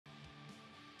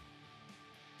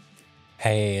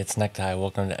Hey, it's NECKTIE.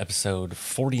 Welcome to episode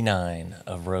 49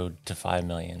 of Road to 5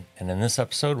 Million. And in this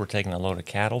episode, we're taking a load of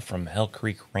cattle from Hell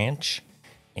Creek Ranch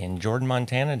in Jordan,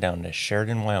 Montana down to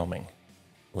Sheridan, Wyoming.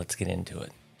 Let's get into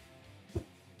it.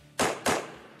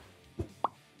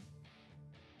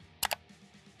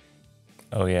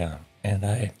 Oh yeah, and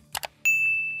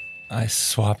I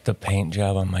swapped the paint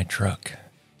job on my truck.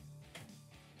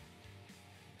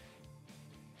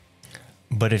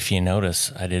 But if you notice,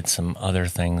 I did some other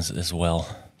things as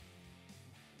well.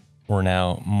 We're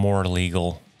now more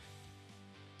legal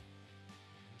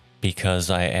because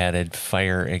I added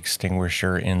fire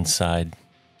extinguisher inside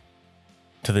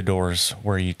to the doors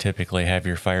where you typically have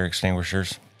your fire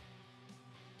extinguishers.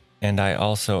 And I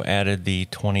also added the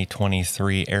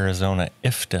 2023 Arizona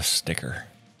IFTA sticker.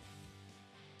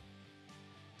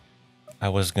 I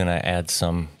was going to add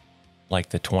some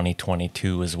like the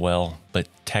 2022 as well, but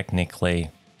technically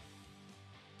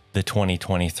the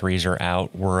 2023s are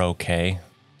out. We're okay.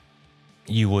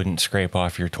 You wouldn't scrape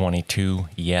off your 22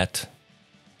 yet,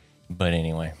 but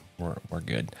anyway, we're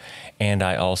good. And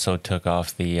I also took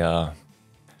off the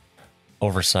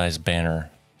oversized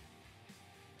banner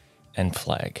and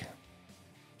flag.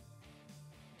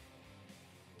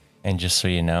 And just so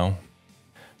you know,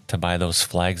 to buy those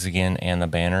flags again and the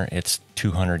banner, it's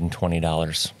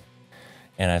 $220.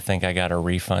 And I think I got a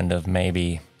refund of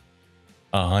maybe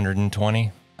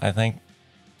 120, I think,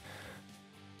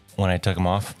 when I took them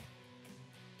off.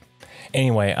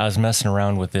 Anyway, I was messing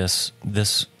around with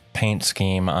this paint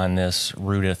scheme on this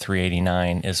Ruta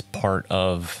 389 is part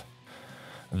of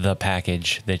the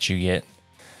package that you get.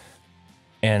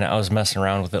 And I was messing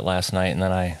around with it last night, and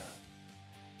then I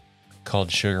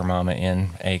called Sugar Mama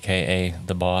in, aka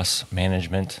the boss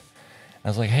management. I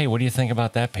was like, hey, what do you think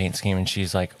about that paint scheme? And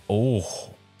she's like, oh.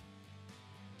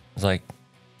 I was like,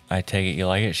 I take it you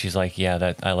like it? She's like,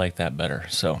 yeah, I like that better.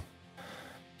 So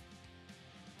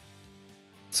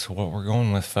that's what we're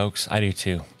going with, folks. I do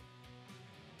too,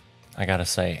 I gotta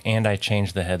say. And I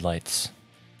changed the headlights.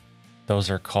 Those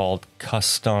are called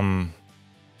custom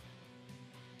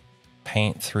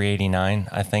paint 389,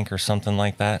 I think, or something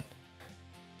like that.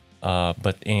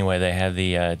 But anyway, they have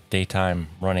the daytime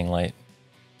running light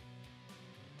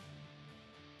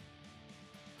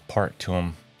part to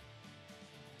them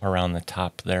around the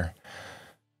top there.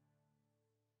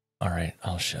 All right,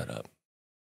 I'll shut up.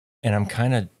 And I'm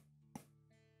kind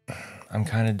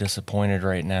of disappointed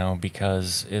right now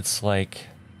because it's like,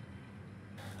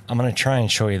 I'm going to try and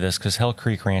show you this because Hell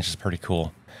Creek Ranch is pretty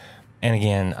cool. And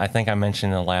again, I think I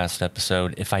mentioned in the last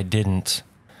episode, if I didn't,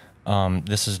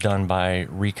 this is done by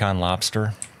Recon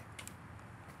Lobster,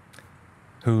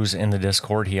 who's in the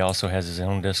Discord. He also has his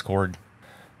own Discord.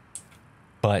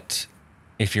 But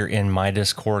if you're in my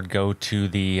Discord, go to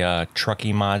the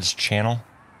Truckee Mods channel,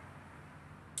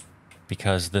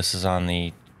 because this is on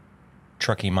the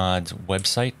Truckee Mods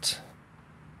website.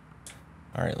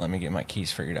 All right, let me get my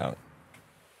keys figured out.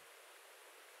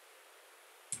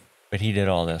 But he did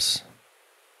all this.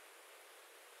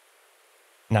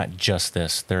 Not just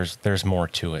this, there's more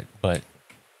to it, but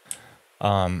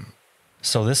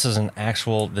so this is an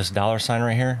actual, this dollar sign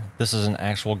right here, this is an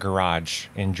actual garage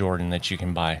in Jordan that you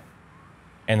can buy.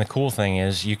 And the cool thing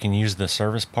is you can use the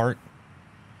service part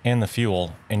and the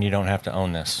fuel and you don't have to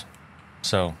own this.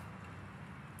 So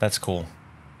that's cool.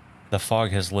 The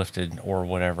fog has lifted or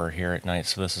whatever here at night,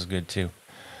 so this is good too.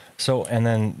 So, and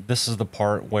then this is the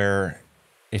part where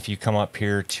if you come up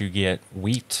here to get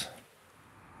wheat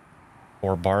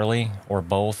or barley or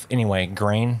both, anyway,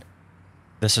 grain,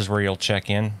 this is where you'll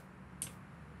check in.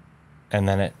 And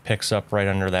then it picks up right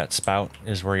under that spout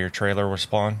is where your trailer will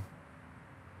spawn.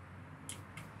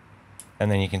 And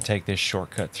then you can take this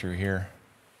shortcut through here.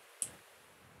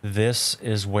 This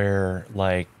is where,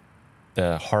 like,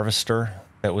 the harvester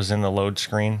that was in the load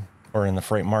screen or in the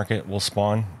freight market will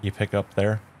spawn. You pick up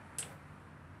there.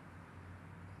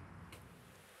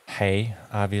 Hay,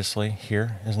 obviously,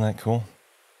 here. Isn't that cool?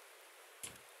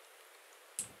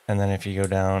 And then if you go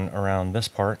down around this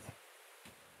part,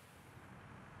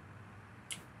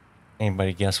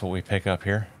 anybody guess what we pick up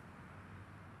here?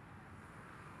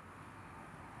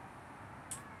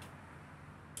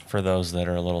 For those that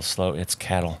are a little slow, it's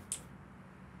cattle.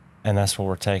 And that's what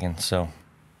we're taking, so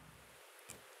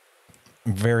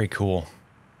very cool.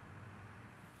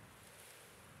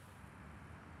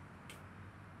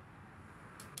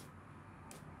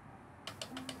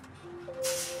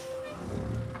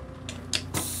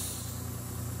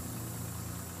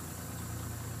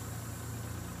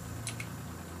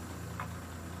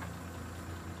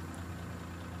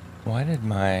 Why did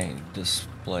my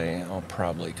display, oh,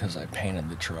 probably because I painted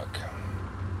the truck.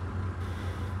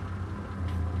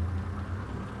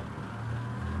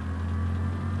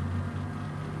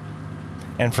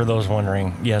 And for those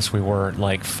wondering, yes, we were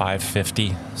like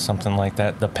 $550, something like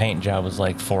that. The paint job was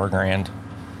like $4 grand.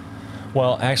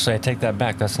 Well, actually, I take that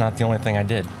back. That's not the only thing I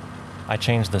did. I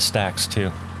changed the stacks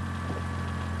too.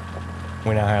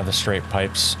 We now have the straight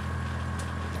pipes,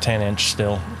 10-inch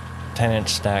still, 10-inch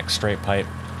stack straight pipe.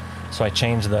 So I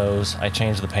changed those. I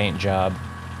changed the paint job,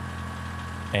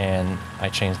 and I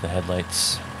changed the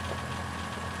headlights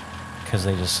because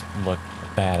they just look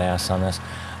badass on this.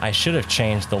 I should have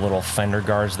changed the little fender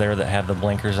guards there that have the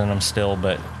blinkers in them still,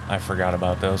 but I forgot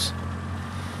about those.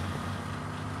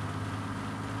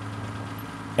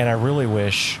 And I really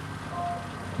wish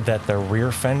that the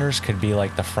rear fenders could be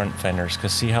like the front fenders,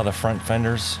 because see how the front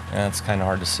fenders, and it's kind of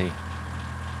hard to see.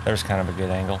 There's kind of a good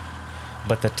angle.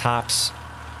 But the tops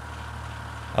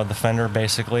of the fender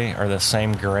basically are the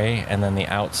same gray, and then the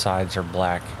outsides are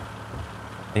black.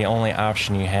 The only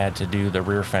option you had to do the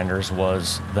rear fenders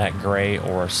was that gray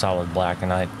or solid black,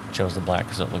 and I chose the black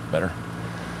because it looked better.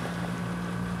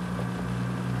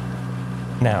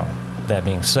 Now, that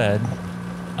being said,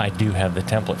 I do have the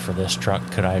template for this truck.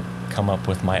 Could I come up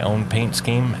with my own paint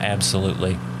scheme?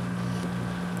 Absolutely.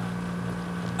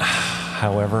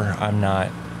 However, I'm not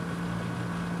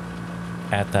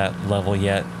at that level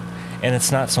yet. And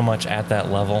it's not so much at that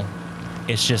level,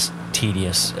 it's just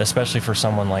tedious, especially for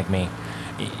someone like me.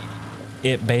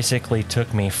 It basically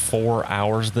took me 4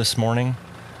 hours this morning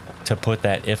to put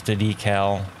that IFTA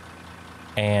decal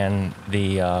and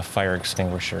the fire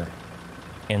extinguisher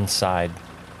inside.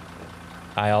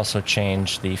 I also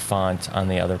changed the font on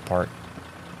the other part.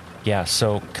 Yeah,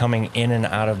 so coming in and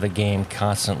out of the game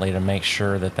constantly to make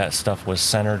sure that that stuff was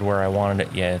centered where I wanted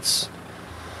it. Yeah, it's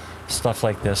stuff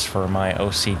like this for my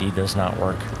OCD does not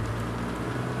work.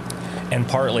 And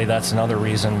partly that's another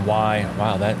reason why,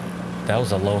 wow, that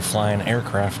was a low-flying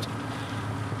aircraft.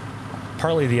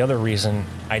 Partly the other reason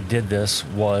I did this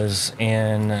was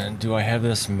in, do I have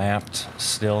this mapped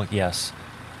still? Yes.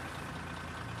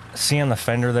 See on the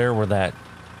fender there where that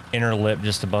inner lip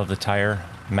just above the tire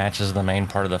matches the main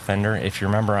part of the fender? If you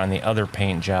remember on the other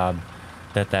paint job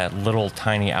that little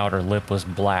tiny outer lip was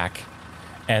black,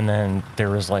 and then there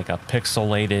was like a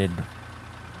pixelated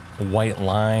white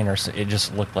line, or it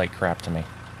just looked like crap to me.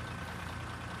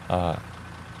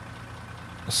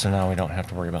 So now we don't have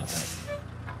to worry about that.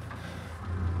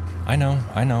 I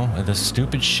know, the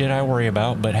stupid shit I worry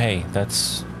about, but hey,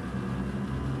 that's...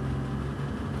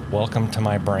 Welcome to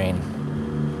my brain.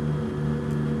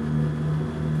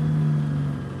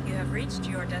 You have reached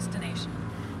your destination.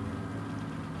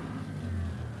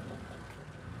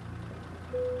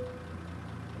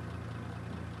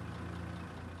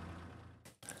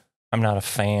 I'm not a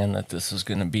fan that this is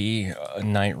going to be a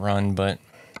night run, but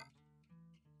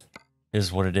is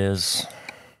what it is.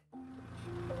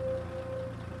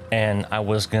 And I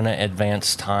was going to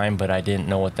advance time, but I didn't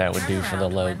know what that would do for the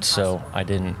load, so I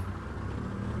didn't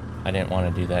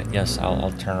want to do that. Yes,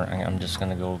 I'll turn. I'm just going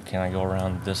to go. Can I go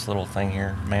around this little thing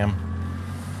here, ma'am?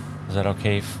 Is that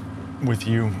okay with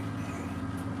you?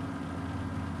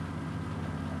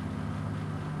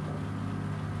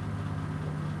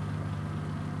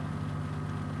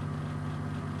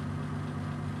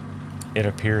 It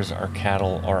appears our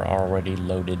cattle are already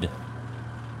loaded.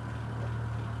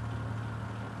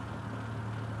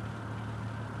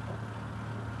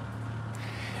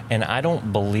 And I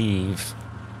don't believe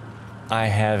I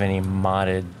have any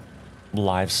modded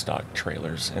livestock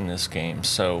trailers in this game,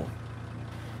 so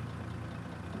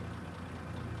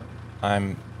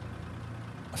I'm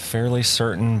fairly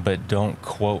certain, but don't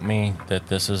quote me, that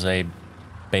this is a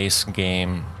base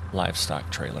game livestock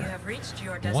trailer. You have reached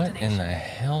your destination. What in the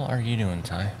hell are you doing,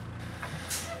 Ty?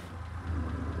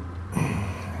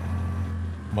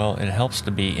 Well, it helps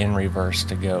to be in reverse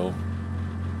to go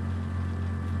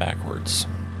backwards.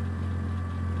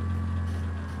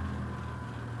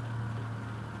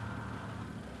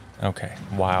 Okay,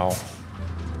 wow.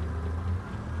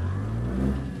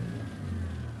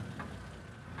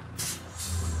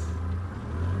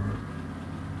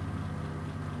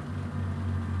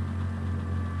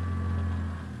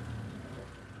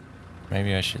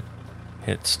 Maybe I should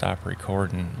hit stop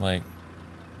record and, like,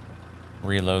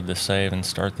 reload the save and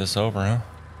start this over,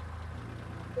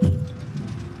 huh?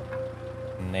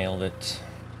 Nailed it.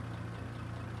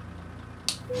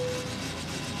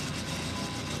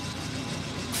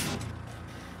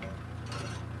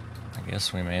 I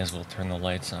guess we may as well turn the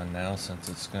lights on now, since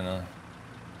it's gonna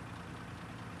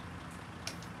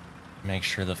make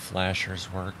sure the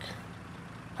flashers work.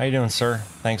 How you doing, sir?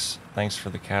 Thanks for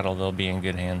the cattle. They'll be in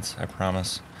good hands, I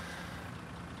promise.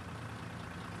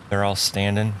 They're all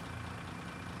standing.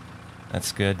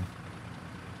 That's good.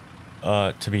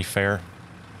 To be fair,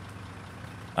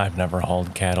 I've never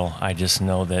hauled cattle. I just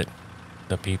know that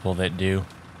the people that do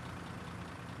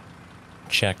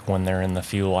check when they're in the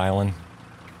fuel island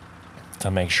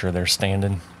to make sure they're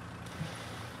standing.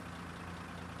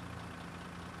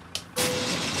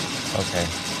 Okay.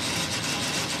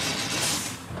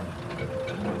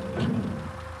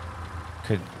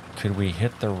 Could we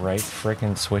hit the right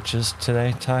frickin' switches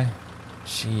today, Ty?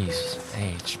 Jeez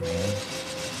H, man.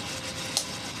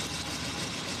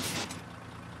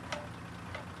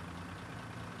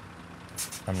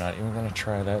 I'm not even gonna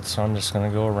try that, so I'm just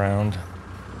gonna go around.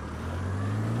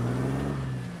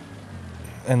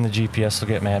 And the GPS will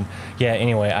get mad. Yeah,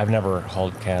 anyway, I've never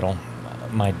hauled cattle.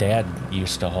 My dad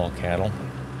used to haul cattle.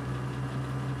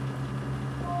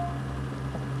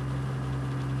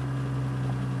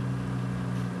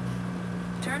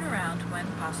 Turn around when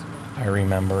possible. I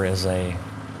remember as a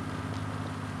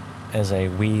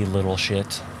wee little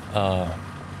shit,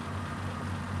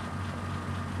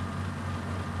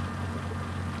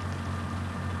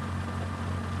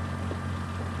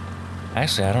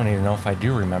 actually, I don't even know if I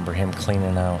do remember him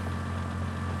cleaning out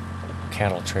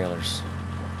cattle trailers.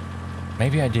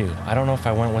 Maybe I do. I don't know if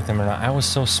I went with him or not. I was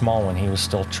so small when he was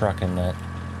still trucking that.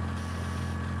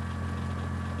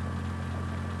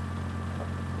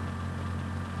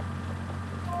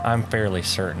 I'm fairly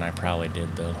certain I probably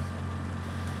did, though.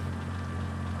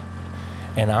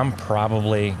 And I'm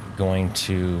probably going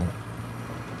to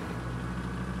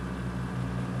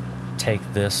take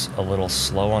this a little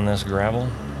slow on this gravel.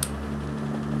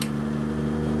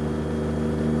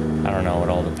 I don't know, it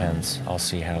all depends. I'll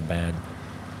see how bad.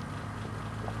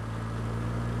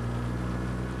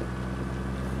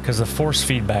 Because the force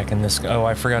feedback in this... Oh,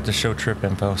 I forgot to show trip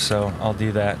info, so I'll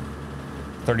do that.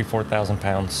 34,000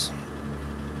 pounds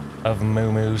of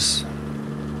moo-moos.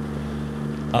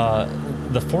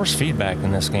 The force feedback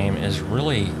in this game is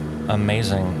really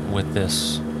amazing with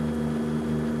this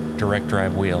direct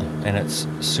drive wheel, and it's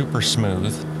super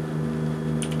smooth.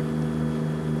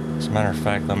 As a matter of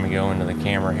fact, let me go into the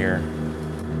camera here.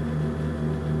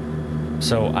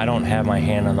 So I don't have my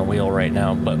hand on the wheel right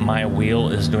now, but my wheel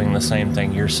is doing the same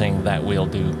thing you're seeing that wheel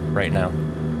do right now.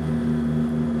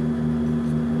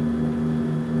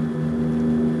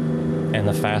 And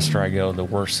the faster I go, the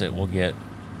worse it will get.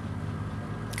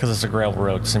 Because it's a gravel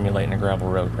road, simulating a gravel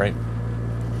road, right?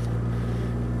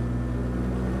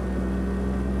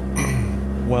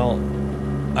 Well,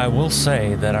 I will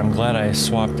say that I'm glad I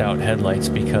swapped out headlights,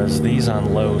 because these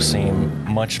on low seem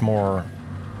much more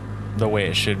the way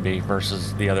it should be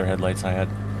versus the other headlights I had.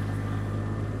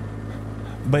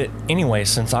 But anyway,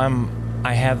 since I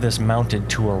have this mounted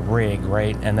to a rig,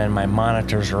 right? And then my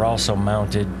monitors are also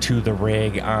mounted to the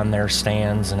rig on their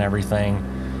stands and everything.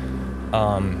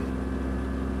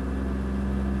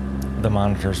 The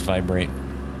monitors vibrate.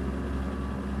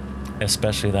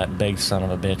 Especially that big son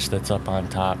of a bitch that's up on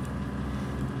top.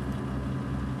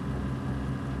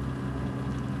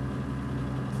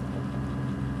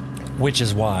 Which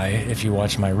is why, if you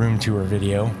watch my room tour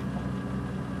video,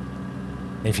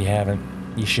 if you haven't,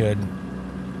 you should.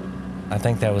 I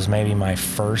think that was maybe my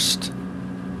first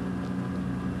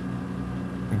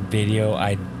video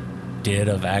I did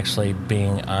of actually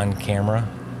being on camera.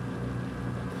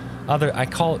 I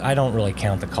don't really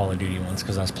count the Call of Duty ones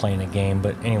because I was playing a game,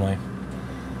 but anyway.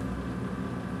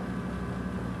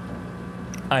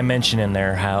 I mentioned in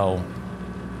there how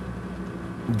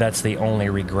that's the only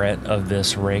regret of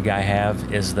this rig I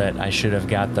have, is that I should have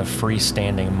got the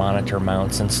freestanding monitor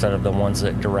mounts instead of the ones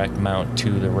that direct mount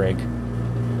to the rig.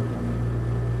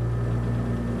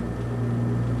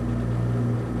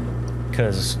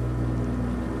 Because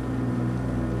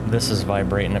this is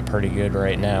vibrating it pretty good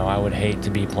right now. I would hate to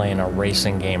be playing a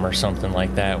racing game or something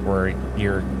like that where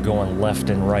you're going left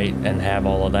and right and have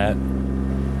all of that.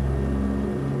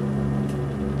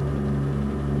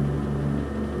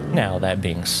 Now, that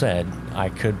being said, I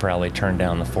could probably turn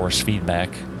down the force feedback.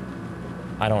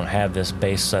 I don't have this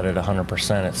base set at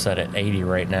 100%. It's set at 80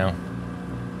 right now.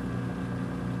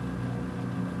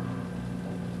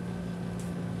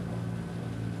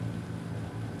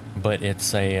 But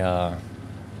it's a...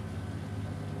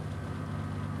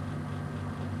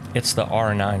 it's the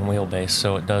R9 wheelbase,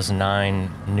 so it does 9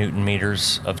 Newton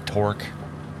meters of torque.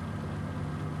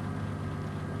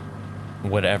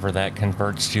 Whatever that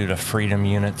converts to freedom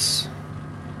units.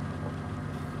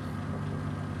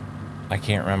 I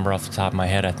can't remember off the top of my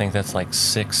head. I think that's like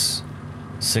 6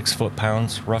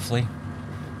 foot-pounds, roughly.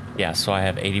 Yeah, so I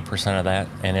have 80% of that,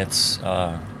 and it's,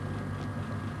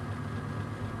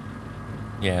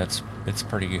 yeah, it's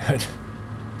pretty good.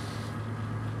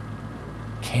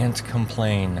 Can't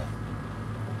complain.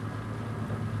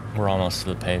 We're almost to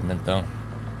the pavement, though.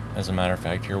 As a matter of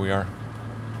fact, here we are.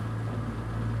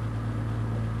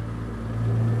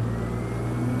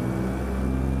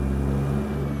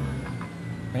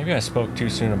 Maybe I spoke too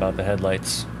soon about the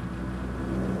headlights.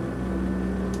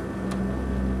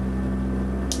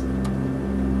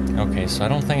 Okay, so I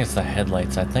don't think it's the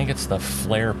headlights. I think it's the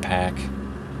flare pack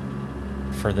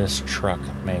for this truck,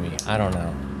 maybe. I don't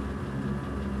know.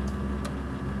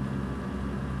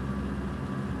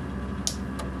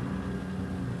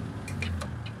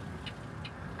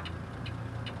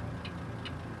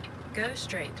 Go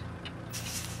straight.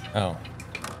 Oh.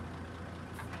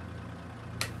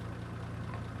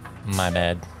 My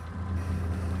bad.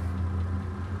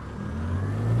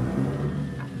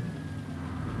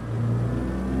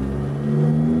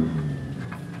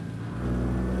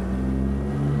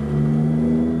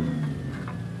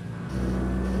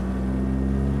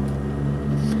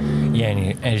 Yeah,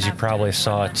 and as you probably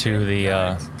saw too,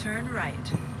 turn right.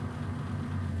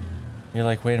 You're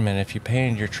like, wait a minute, if you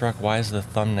painted your truck, why is the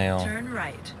thumbnail Turn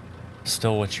right.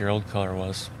 still what your old color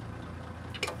was?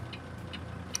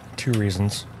 Two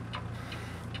reasons.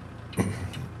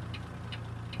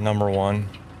 Number one,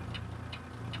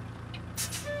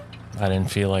 I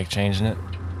didn't feel like changing it.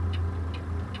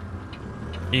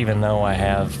 Even though I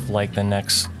have like the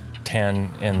next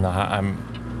 10 in the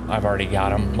I've already got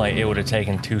them. Like, it would have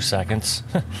taken 2 seconds.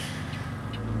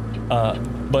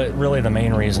 But really the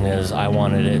main reason is I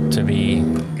wanted it to be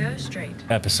Go straight.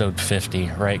 episode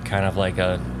 50, right? Kind of like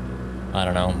a, I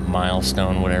don't know,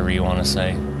 milestone, whatever you want to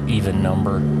say, even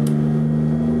number.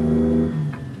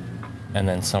 And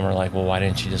then some are like, well, why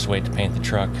didn't you just wait to paint the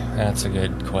truck? That's a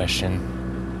good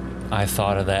question. I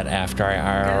thought of that after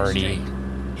I already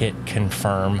hit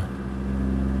confirm.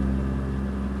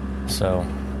 So,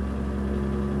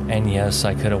 and yes,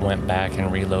 I could have went back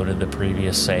and reloaded the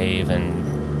previous save, and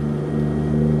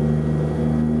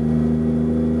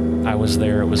I was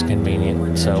there, it was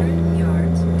convenient, so. 100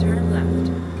 yards, turn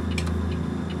left.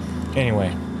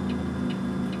 Anyway,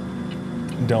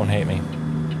 don't hate me,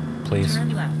 please.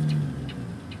 Turn left.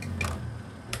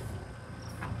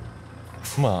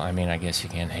 Well, I mean, I guess you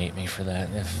can't hate me for that.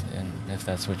 If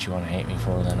that's what you want to hate me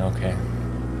for, then okay.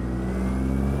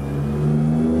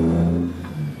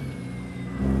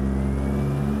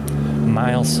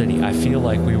 Miles City, I feel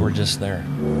like we were just there.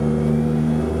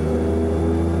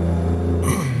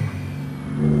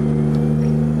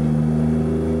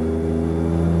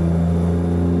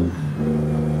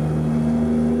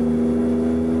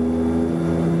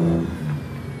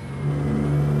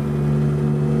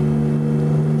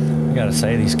 I gotta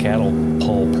say, these cattle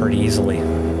pull pretty easily.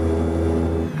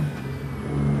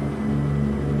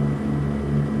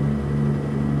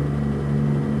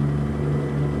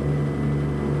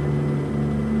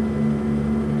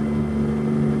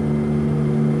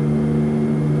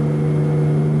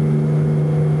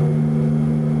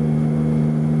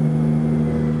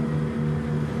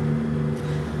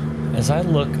 As I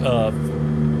look up,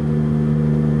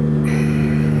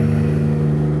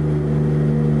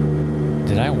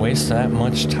 did I waste that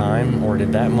much time, or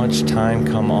did that much time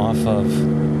come off of?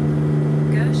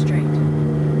 Go straight.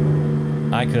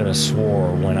 I could have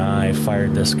swore when I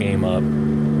fired this game up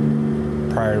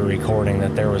prior to recording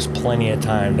that there was plenty of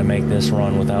time to make this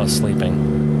run without sleeping.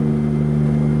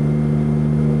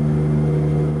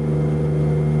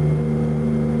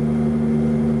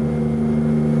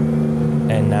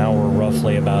 And now we're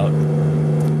roughly about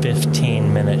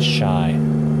 15 minutes shy.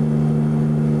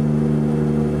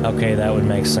 Okay, that would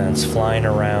make sense. Flying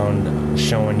around,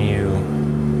 showing you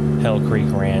Hell Creek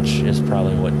Ranch is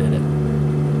probably what did it.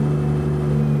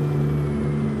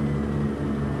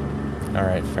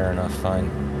 Alright, fair enough, fine.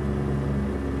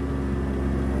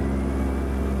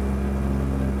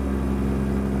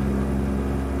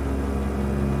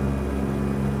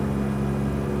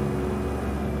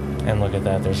 And look at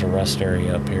that, there's a rest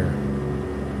area up here.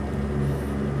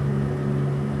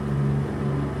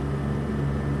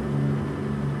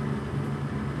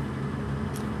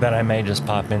 That I may just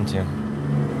pop into.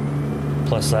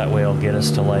 Plus that way it'll get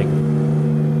us to like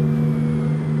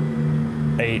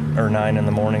 8 or 9 in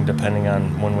the morning, depending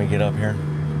on when we get up here.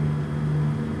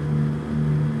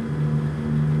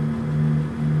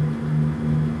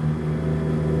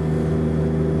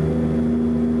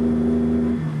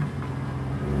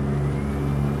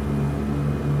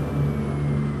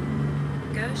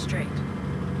 Go straight.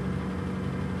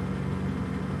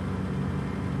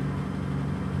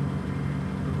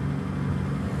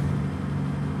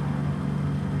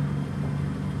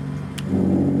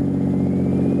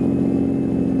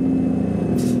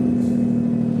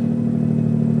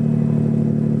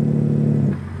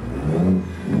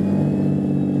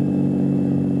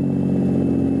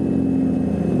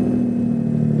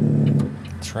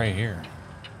 this right here?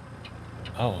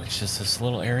 Oh, it's just this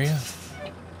little area?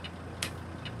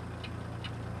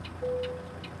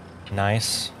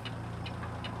 Nice.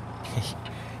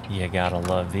 You gotta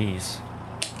love these.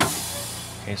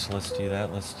 Okay, so let's do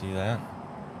that, let's do that.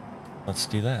 Let's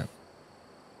do that.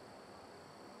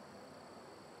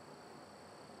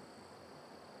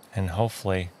 And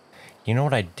hopefully, you know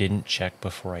what I didn't check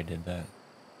before I did that?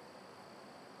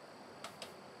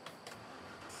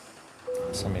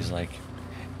 Somebody's like,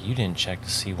 you didn't check to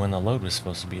see when the load was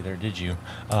supposed to be there, did you?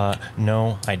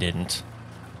 No, I didn't.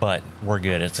 But we're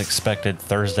good. It's expected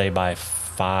Thursday by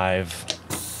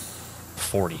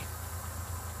 5:40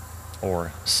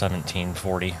 or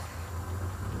 17:40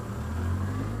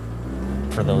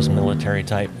 for those military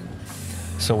type.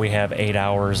 So we have 8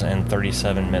 hours and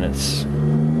 37 minutes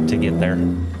to get there,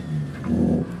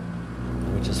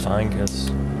 which is fine because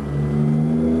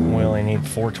we only need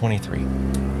 423.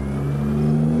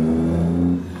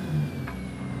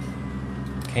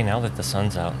 Okay, now that the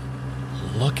sun's out,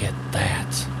 look at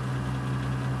that.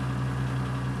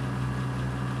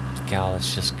 God,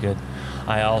 it's just good.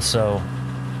 I also,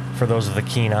 for those with a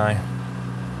keen eye,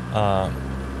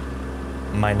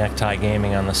 my NECKTIE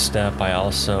gaming on the step, I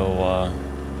also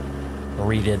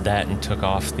redid that and took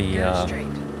off the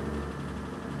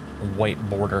white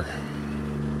border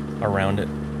around it.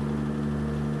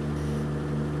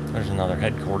 There's another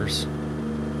headquarters.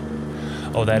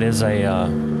 Oh, that is a,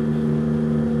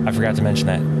 I forgot to mention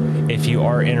that. If you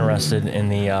are interested in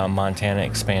the Montana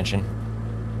expansion,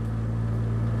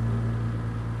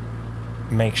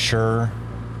 make sure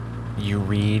you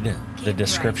read the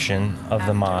description of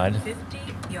the mod 50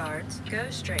 yards, go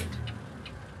straight.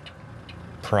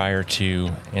 prior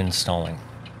to installing.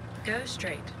 Go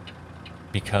straight.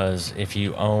 Because if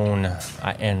you own,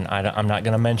 I'm not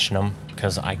going to mention them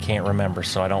because I can't remember,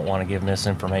 so I don't want to give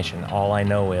misinformation. All I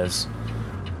know is,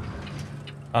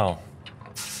 oh,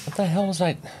 what the hell was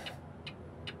I?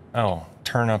 Oh,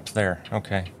 turn up there.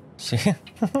 Okay. See?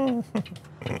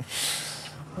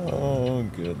 Oh,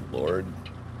 good Lord.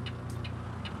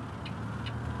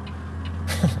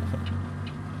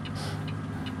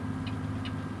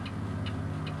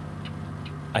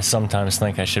 I sometimes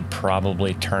think I should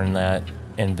probably turn that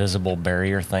invisible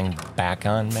barrier thing back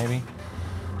on, maybe.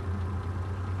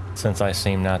 Since I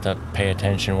seem not to pay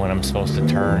attention when I'm supposed to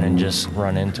turn and just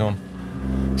run into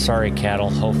them. Sorry, cattle.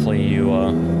 Hopefully you,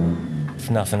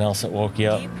 if nothing else, it woke you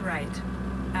up. Keep right.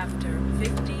 After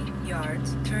 50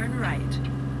 yards, turn right.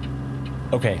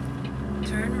 Okay.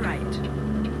 Turn right.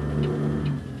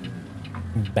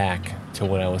 Back to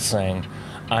what I was saying.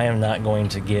 I am not going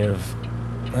to give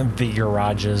the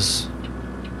garages.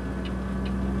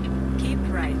 Keep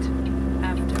right.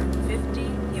 After 50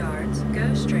 yards,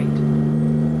 go straight.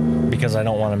 Because I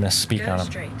don't want to misspeak Go on them.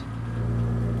 straight.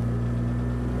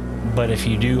 But if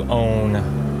you do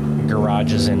own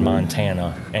garages in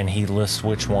Montana and he lists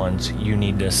which ones, you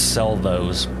need to sell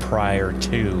those prior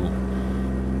to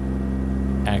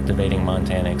activating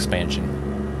Montana expansion.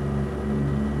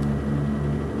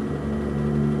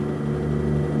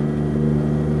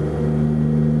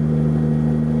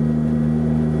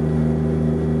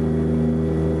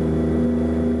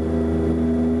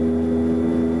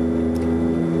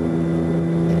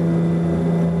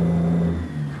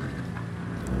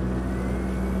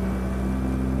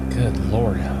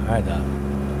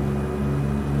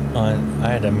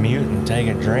 I had to mute and take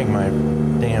a drink. My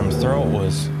damn throat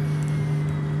was...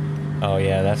 Oh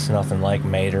yeah, that's nothing like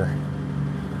Mater.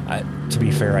 To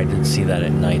be fair, I did see that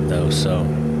at night though, so...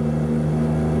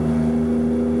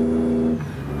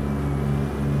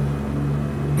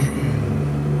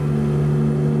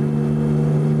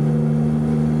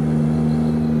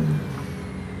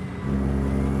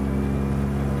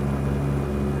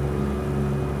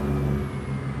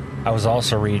 I was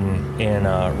also reading in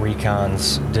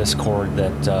Recon's Discord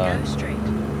that Go straight.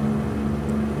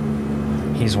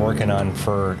 he's working on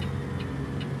for,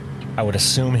 I would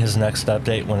assume his next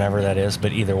update, whenever that is,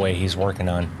 but either way he's working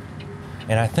on.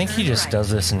 And I think he just does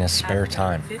this in his spare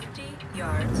time. 50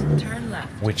 yards, turn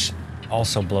left. Which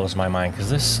also blows my mind, because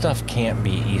this stuff can't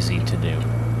be easy to do.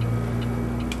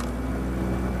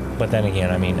 But then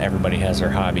again, I mean, everybody has their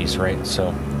hobbies, right?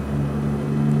 So,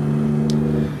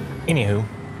 anywho,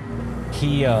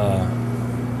 he,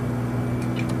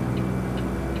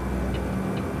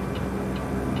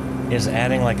 is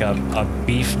adding like a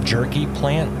beef jerky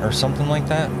plant or something like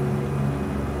that.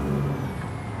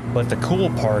 But the cool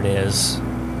part is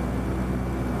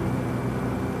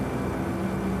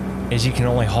you can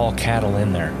only haul cattle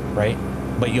in there, right?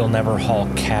 But you'll never haul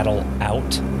cattle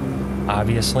out,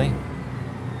 obviously.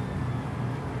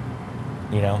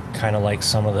 You know, kind of like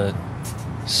some of the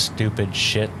stupid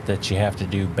shit that you have to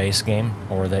do base game,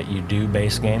 or that you do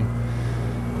base game.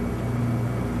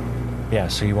 Yeah,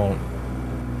 so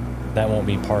that won't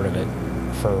be part of it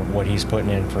for what he's putting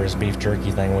in for his beef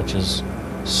jerky thing, which is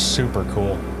super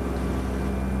cool.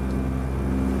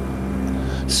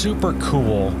 Super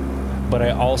cool, but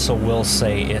I also will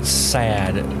say it's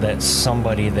sad that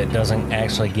somebody that doesn't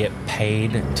actually get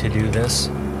paid to do this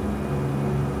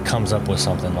comes up with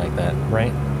something like that,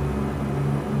 right?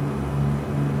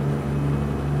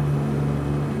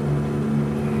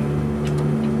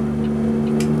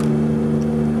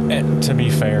 And to be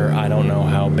fair, I don't know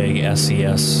how big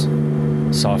SES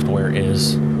software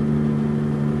is,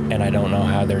 and I don't know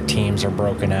how their teams are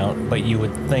broken out, but you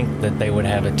would think that they would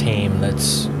have a team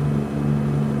that's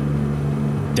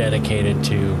dedicated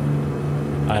to,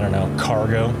 I don't know,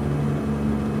 cargo.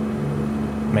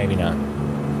 Maybe not.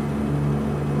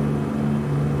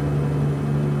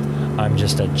 I'm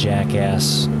just a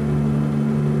jackass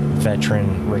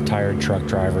veteran retired truck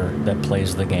driver that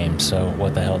plays the game, so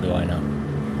what the hell do I know?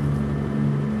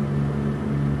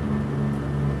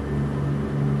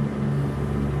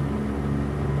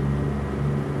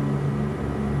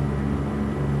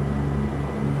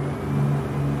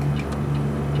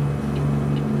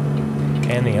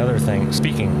 And the other thing,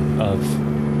 speaking of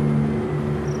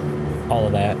all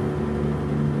of that,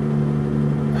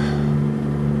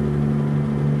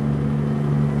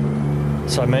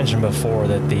 so I mentioned before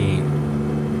that the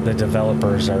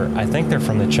developers are, I think they're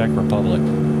from the Czech Republic,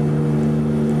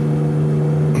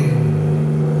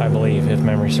 I believe, if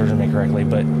memory serves me correctly,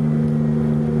 but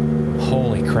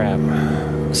holy crap.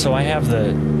 So I have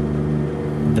the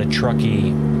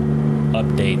Truckee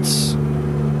updates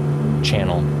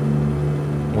channel,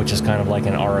 which is kind of like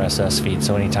an RSS feed,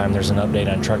 so anytime there's an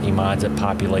update on Truckee mods, it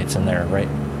populates in there, right?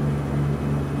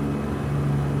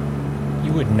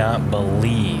 You would not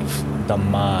believe the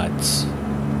mods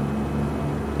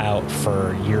out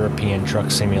for European Truck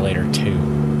Simulator 2.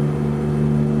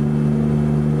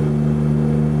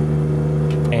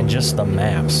 And just the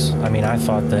maps. I mean, I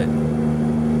thought that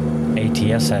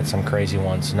ATS had some crazy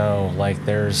ones. No, like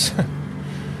there's...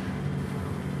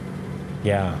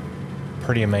 yeah,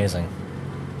 pretty amazing.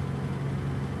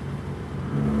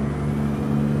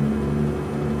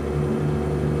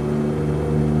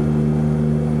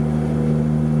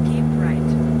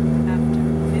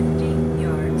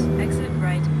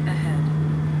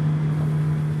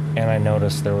 I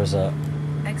noticed there was a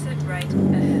exit right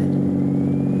ahead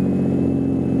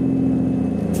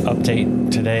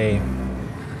update today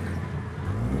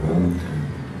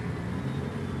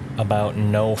about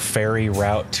no ferry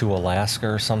route to Alaska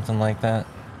or something like that.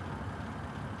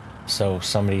 So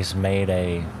somebody's made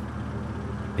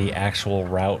the actual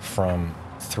route from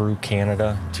through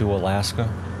Canada to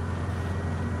Alaska.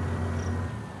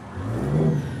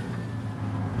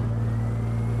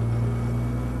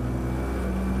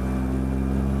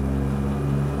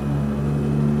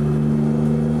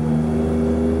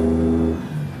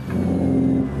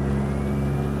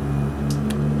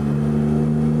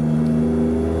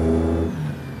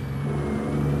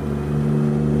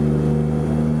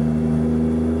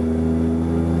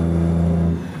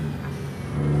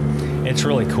 It's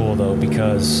really cool though,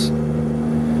 because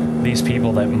these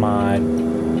people that mod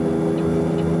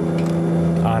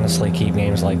honestly keep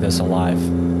games like this alive.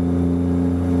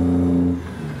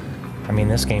 I mean,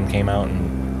 this game came out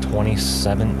in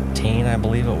 2017, I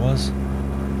believe it was.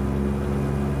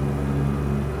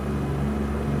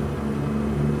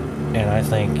 And I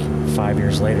think 5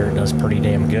 years later it does pretty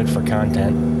damn good for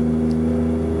content.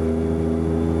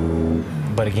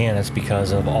 But again, it's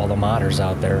because of all the modders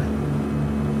out there.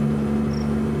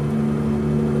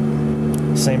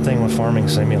 Same thing with Farming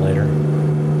Simulator.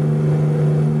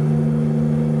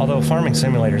 Although Farming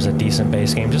Simulator is a decent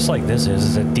base game, just like this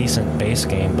is a decent base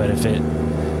game, but if it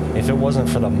wasn't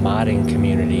for the modding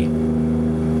community,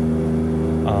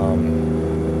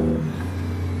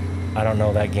 I don't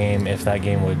know that game, if that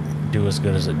game would do as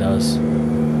good as it does.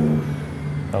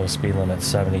 Oh, speed limit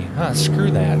 70. Ah,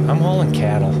 screw that. I'm hauling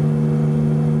cattle.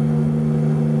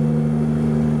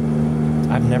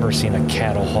 I've never seen a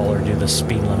cattle hauler do the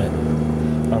speed limit.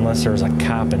 Unless there's a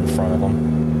cop in front of them.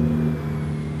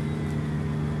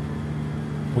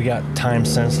 We got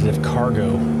time-sensitive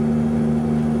cargo.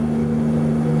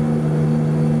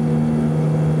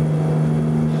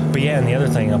 But yeah, and the other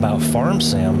thing about Farm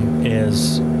Sim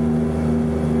is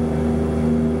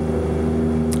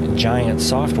Giant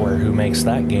Software, who makes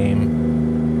that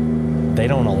game, they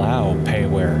don't allow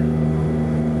payware.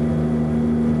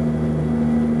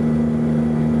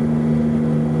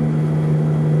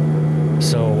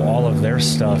 So all of their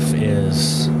stuff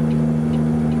is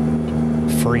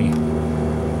free.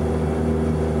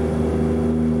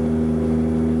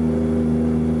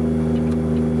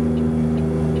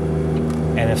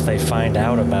 And if they find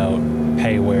out about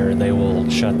payware, they will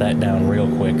shut that down real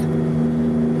quick.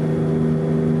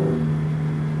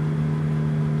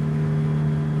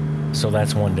 So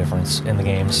that's one difference in the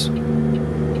games.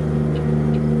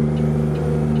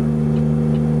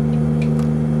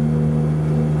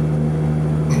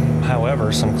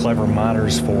 However, some clever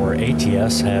modders for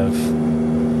ATS have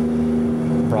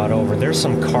brought over. There's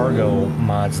some cargo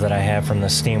mods that I have from the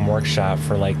Steam Workshop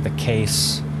for like the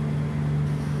case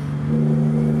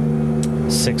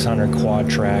 600 quad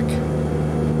track,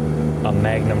 a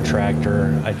Magnum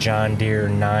tractor, a John Deere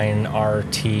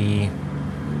 9RT,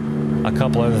 a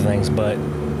couple other things, but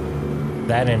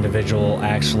that individual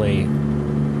actually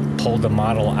pulled the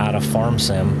model out of Farm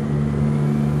Sim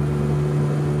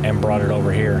and brought it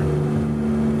over here.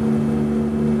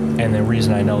 And the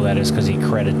reason I know that is because he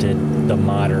credited the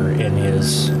modder in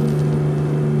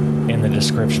the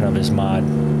description of his mod.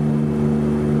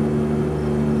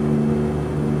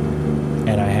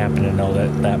 And I happen to know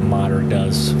that that modder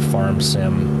does Farm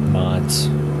Sim mods.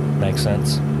 Makes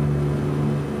sense?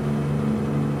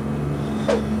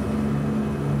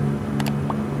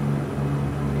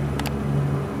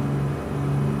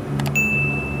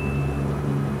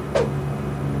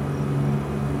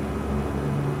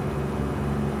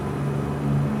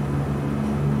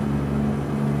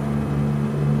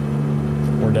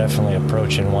 We're definitely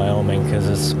approaching Wyoming because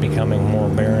it's becoming more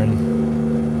barren.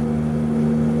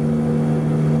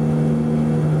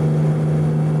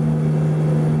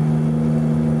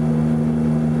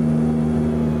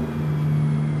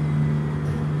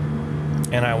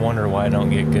 And I wonder why I don't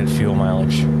get good fuel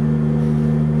mileage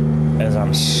as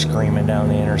I'm screaming down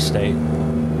the interstate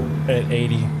at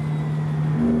 80.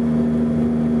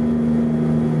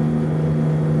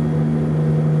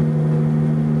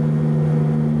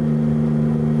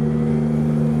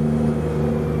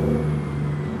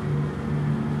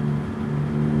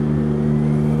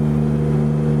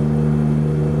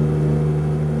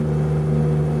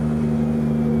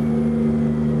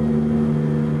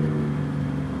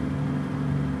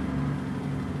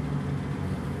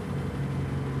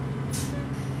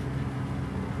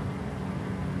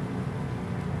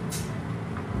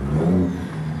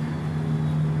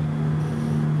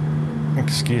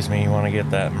 Excuse me, you want to get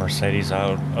that Mercedes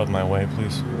out of my way,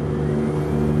 please?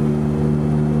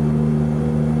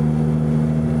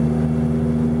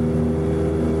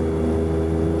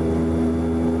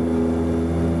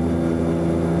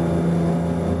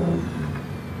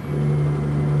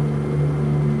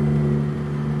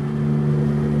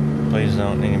 Please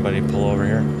don't anybody pull over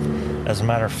here. As a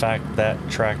matter of fact, that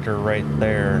tractor right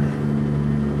there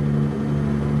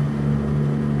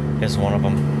is one of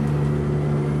them.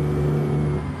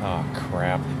 Oh,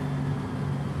 crap.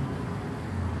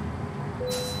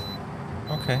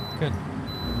 Okay, good.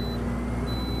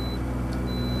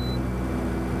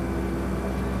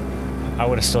 I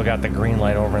would have still got the green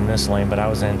light over in this lane, but I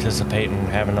was anticipating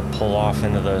having to pull off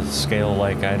into the scale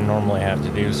like I normally have to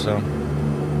do, so.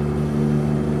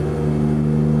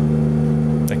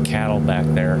 The cattle back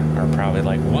there are probably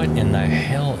like, what in the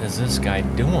hell is this guy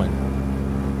doing?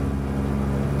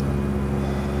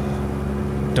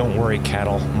 Don't worry,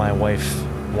 cattle. My wife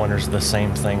wonders the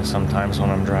same thing sometimes when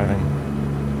I'm driving.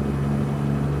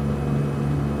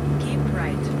 Keep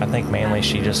right. I think mainly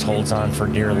she just holds on for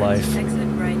dear life. Exit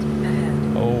right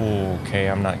ahead. Oh, okay,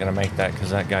 I'm not going to make that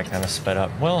because that guy kind of sped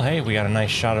up. Well, hey, we got a nice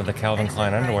shot of the Calvin Exit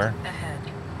Klein right underwear. ahead.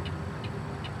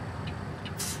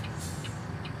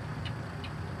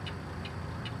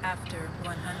 After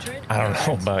 100 I don't know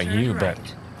yards, about turn you, right.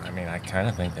 but I mean, I kind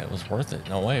of think that was worth it.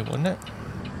 No way, wouldn't it?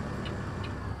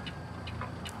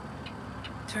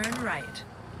 Turn right.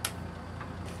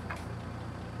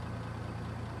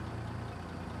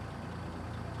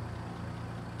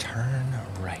 Turn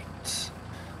right.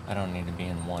 I don't need to be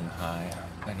in one high.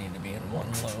 I need to be in one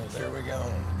low. There we go.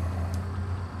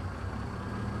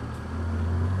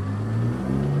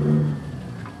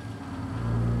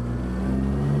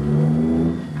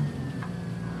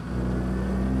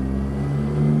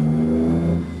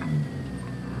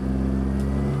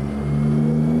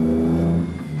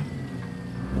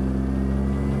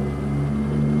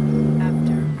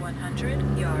 After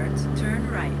 100 yards, turn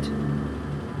right.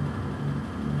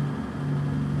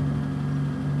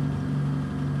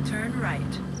 Turn right.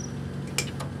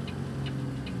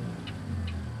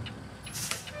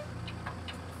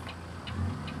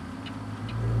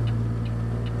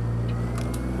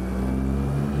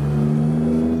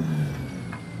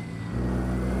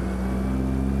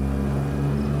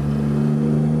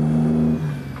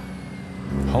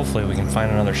 hopefully we can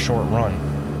find another short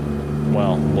run.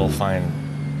 Well, we'll find,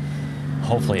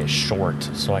 hopefully it's short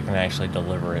so I can actually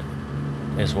deliver it,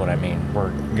 is what I mean.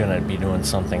 We're gonna be doing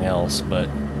something else, but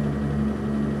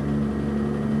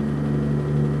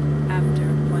After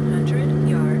 100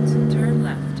 yards, turn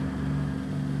left.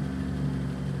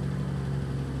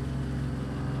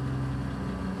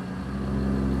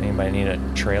 anybody need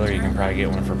a trailer, you can probably get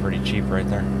one for pretty cheap right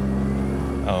there.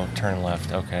 Oh, turn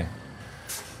left, okay.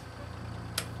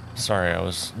 Sorry, I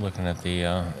was looking at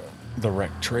the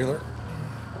wrecked trailer.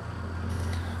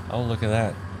 Oh, look at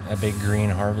that. A big green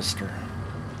harvester.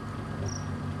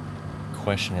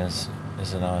 Question is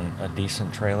it on a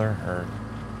decent trailer or...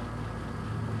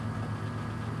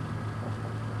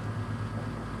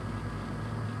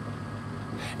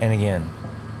 And again,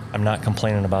 I'm not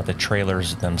complaining about the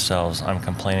trailers themselves. I'm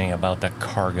complaining about the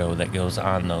cargo that goes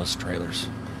on those trailers.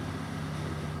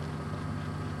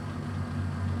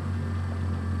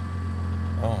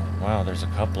 Oh, wow, there's a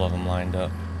couple of them lined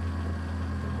up.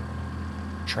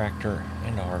 Tractor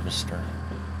and a harvester.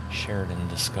 Sheridan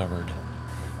discovered.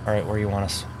 All right, where you want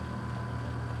us?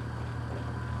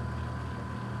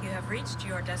 You have reached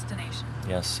your destination.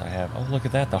 Yes, I have. Oh, look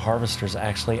at that. The harvester's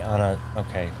actually on a...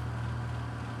 Okay.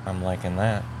 I'm liking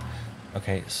that.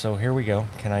 Okay, so here we go.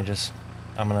 Can I just...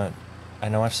 I'm gonna... I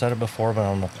know I've said it before, but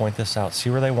I'm gonna point this out.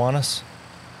 See where they want us?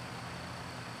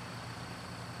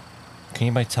 Can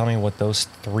anybody tell me what those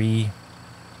three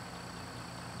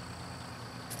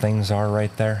things are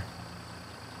right there?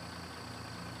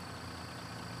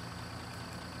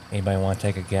 Anybody want to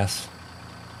take a guess?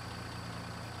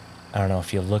 I don't know,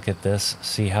 if you look at this,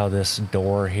 see how this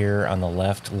door here on the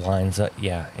left lines up?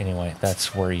 Yeah, anyway,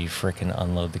 that's where you freaking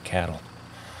unload the cattle.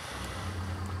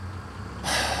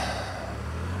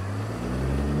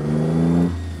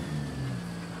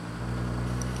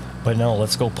 But no,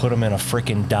 let's go put them in a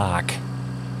freaking dock,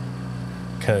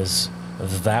 because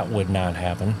that would not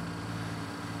happen.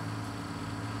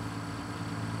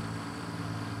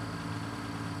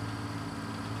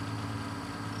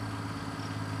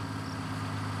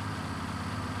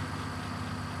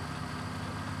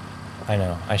 I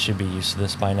know, I should be used to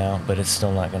this by now, but it's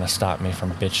still not going to stop me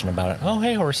from bitching about it. Oh,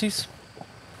 hey, horsies.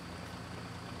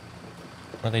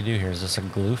 What do they do here? Is this a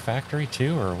glue factory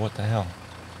too, or what the hell?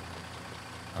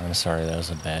 I'm sorry, that was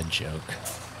a bad joke.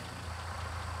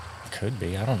 Could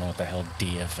be. I don't know what the hell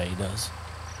DFA does.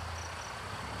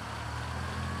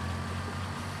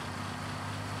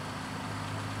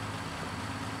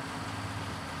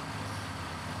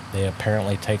 They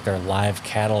apparently take their live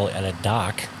cattle at a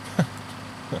dock.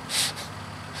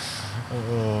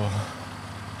 Oh.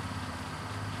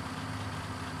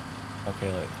 Okay,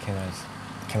 look,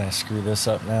 can I screw this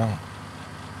up now?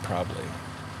 Probably.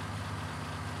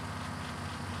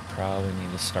 Probably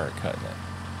need to start cutting it.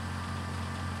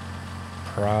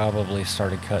 Probably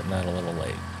started cutting that a little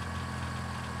late.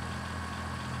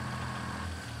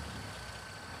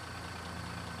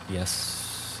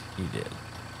 Yes, you did.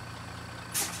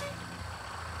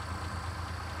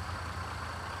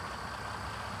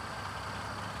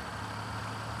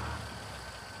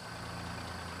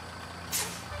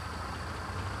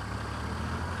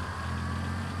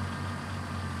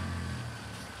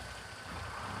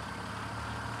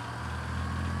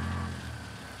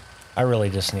 I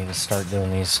really just need to start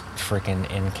doing these freaking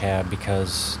in-cab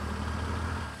because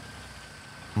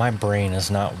my brain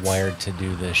is not wired to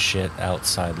do this shit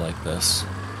outside like this.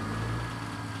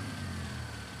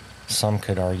 Some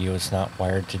could argue it's not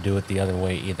wired to do it the other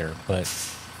way either, but...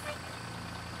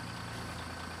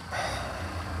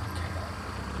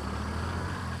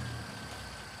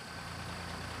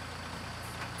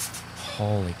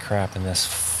 Holy crap, and this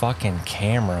fucking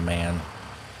camera, man.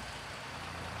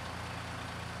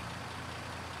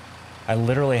 I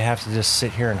literally have to just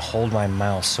sit here and hold my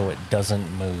mouse so it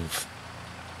doesn't move.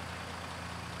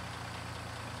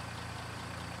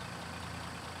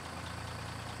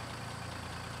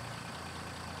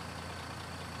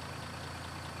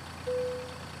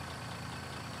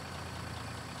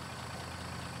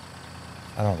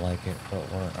 I don't like it, but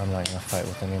I'm not going to fight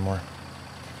with it anymore.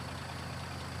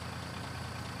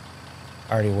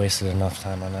 I already wasted enough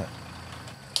time on that.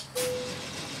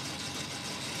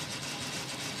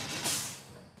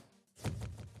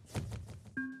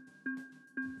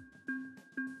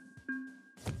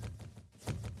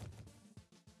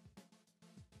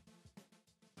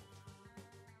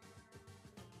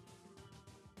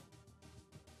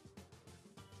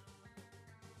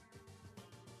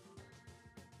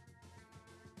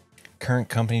 Current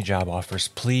company job offers,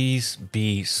 please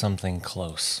be something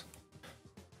close.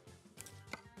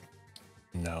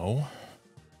 No.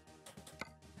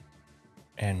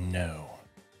 And no.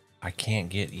 I can't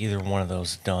get either one of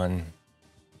those done.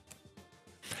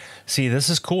 See, this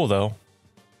is cool though.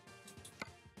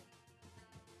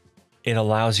 It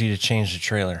allows you to change the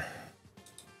trailer.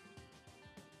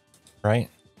 Right?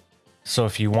 So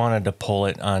if you wanted to pull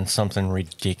it on something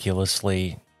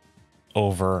ridiculously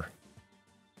over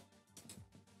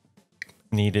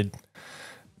needed's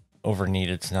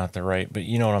not the right, but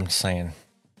you know what I'm saying.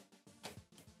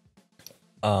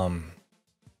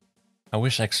 I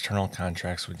wish external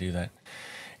contracts would do that.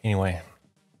 Anyway,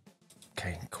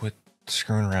 okay, quit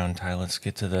screwing around, Ty. Let's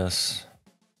get to this.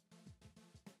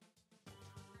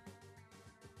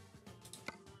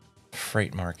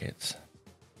 Freight markets.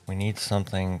 We need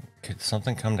something. Could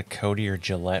something come to Cody or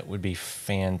Gillette would be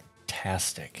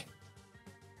fantastic.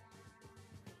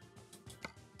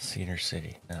 Cedar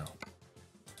City, no.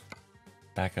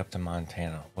 Back up to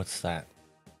Montana. What's that?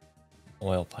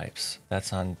 Oil pipes.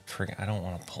 That's on friggin'. I don't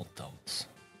want to pull those.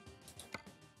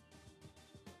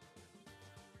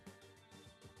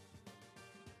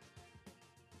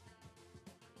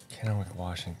 Kennewick,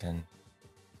 Washington.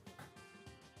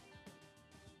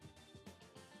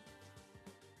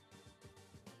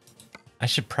 I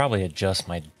should probably adjust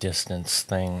my distance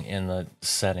thing in the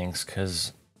settings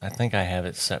because I think I have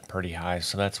it set pretty high.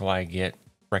 So that's why I get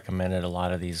recommended a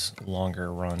lot of these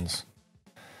longer runs.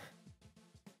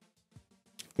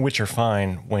 Which are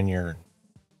fine when you're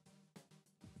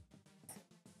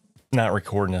not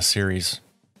recording a series,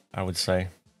 I would say.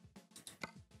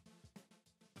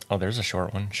 Oh, there's a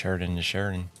short one. Sheridan to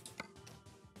Sheridan.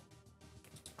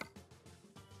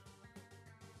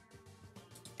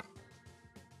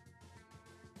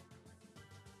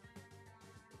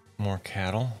 More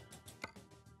cattle.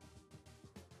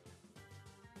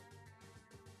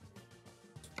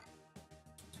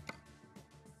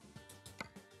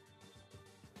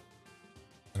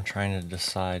 I'm trying to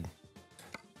decide.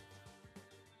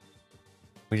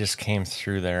 We just came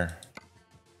through there.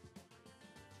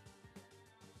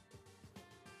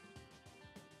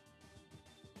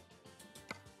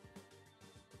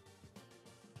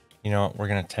 You know what? We're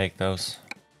going to take those.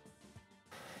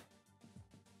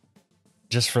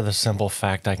 Just for the simple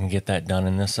fact I can get that done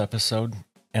in this episode.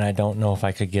 And I don't know if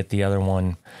I could get the other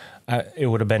one. It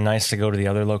would have been nice to go to the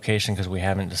other location because we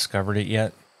haven't discovered it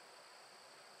yet.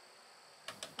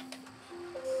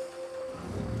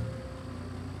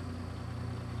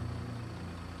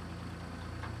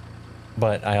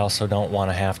 But I also don't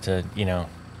want to have to, you know.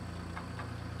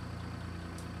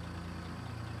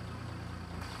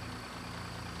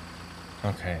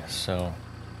 Okay, so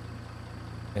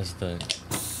is the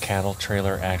cattle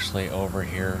trailer actually over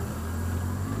here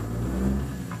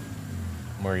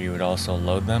where you would also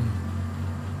load them?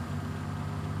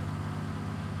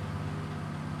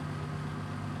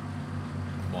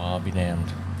 Well, I'll be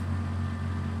damned.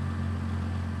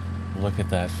 Look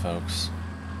at that, folks.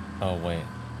 Oh, wait.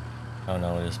 Oh,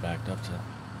 no, it is backed up to...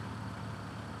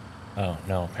 Oh,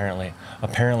 no, apparently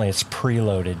it's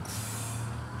preloaded.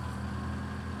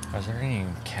 Are there any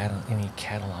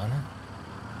cattle on it?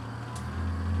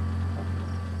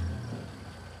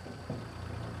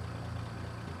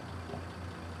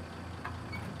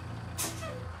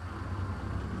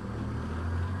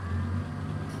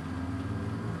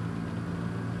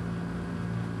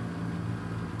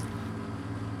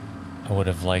 I would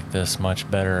have liked this much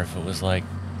better if it was like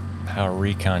how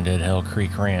Recon did Hell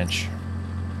Creek Ranch.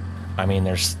 I mean,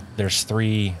 there's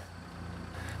three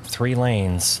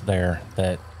lanes there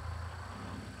that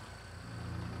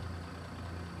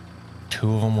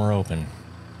two of them were open.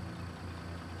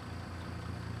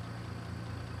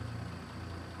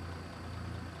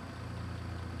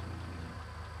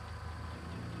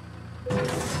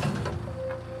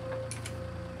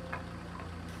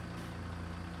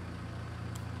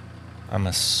 I'm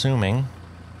assuming,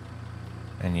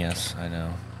 and yes, I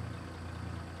know.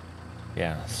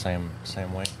 Yeah, same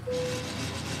way.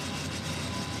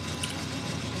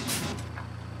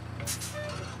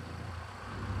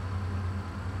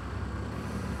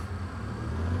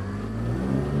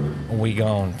 We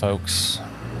gone, folks.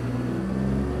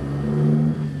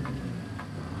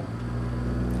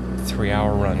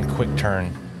 3-hour run, quick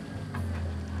turn.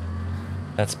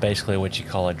 That's basically what you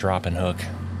call a drop and hook.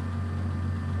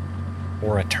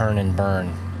 Or a turn and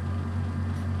burn.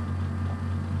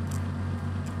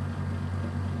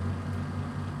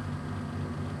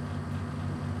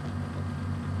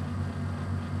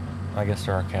 I guess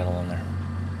there are cattle in there.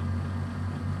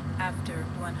 After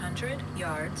 100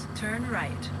 yards, turn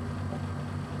right.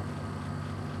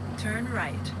 Turn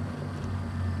right.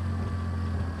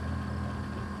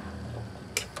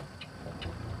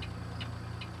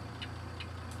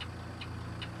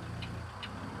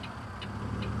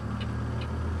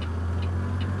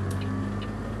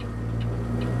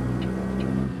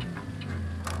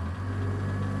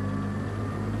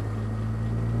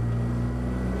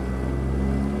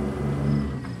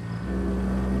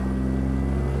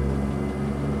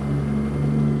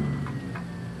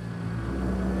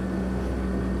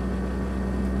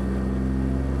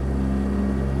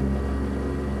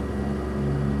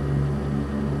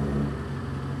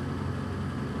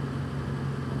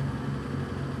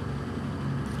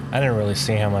 I didn't really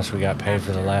see how much we got paid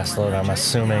for the last load. I'm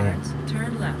assuming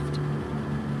Turn left.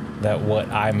 that what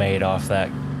I made off that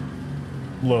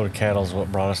load of cattle is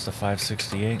what brought us to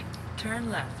 568. Turn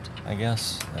left. I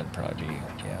guess that'd probably be,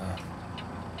 yeah.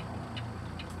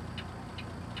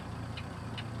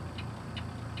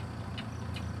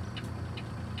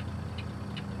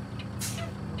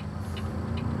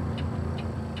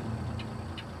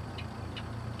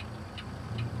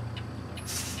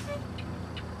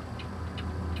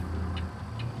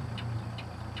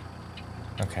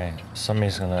 Okay,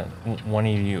 somebody's gonna, one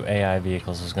of you AI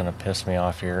vehicles is gonna piss me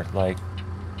off here. Like,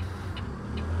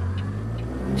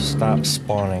 stop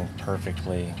spawning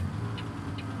perfectly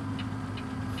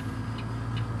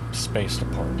spaced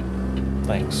apart.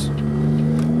 Thanks.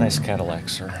 Nice Cadillac,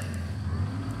 sir.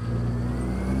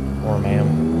 Or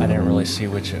ma'am. I didn't really see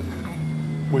which it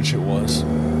was.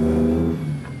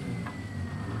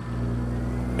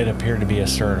 It appeared to be a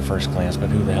sir at first glance, but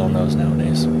who the hell knows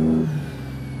nowadays?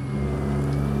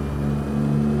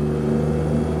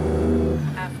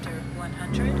 After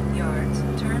 100 yards,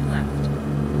 turn left.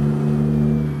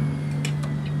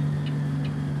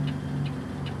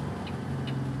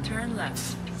 Turn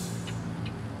left.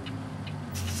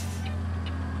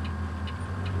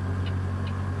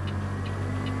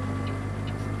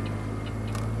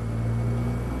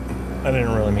 I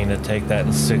didn't really mean to take that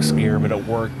in 6th gear, but it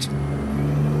worked.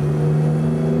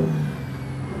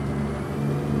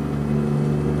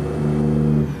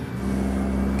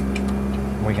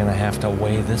 We're gonna have to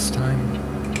weigh this time.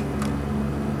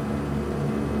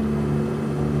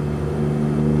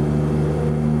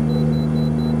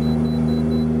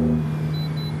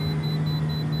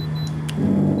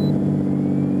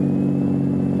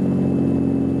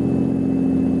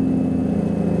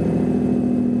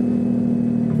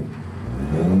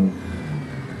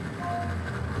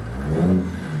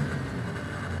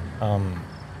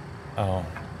 Oh.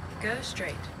 Go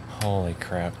straight. Holy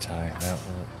crap, Ty.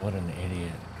 What an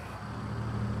idiot.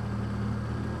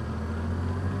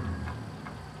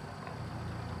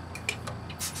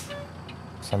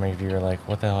 Some of you are like,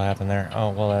 what the hell happened there? Oh,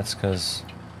 well, that's because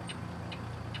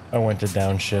I went to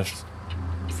downshift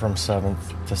from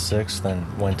 7th to 6th,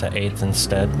 then went to 8th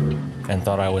instead, and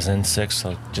thought I was in 6th,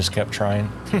 so just kept trying.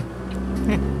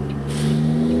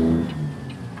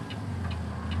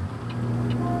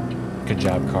 Good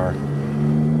job, car.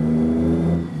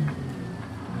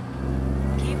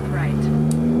 Keep right.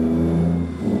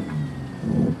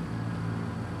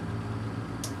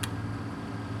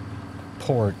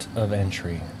 Port of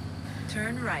entry.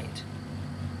 Turn right.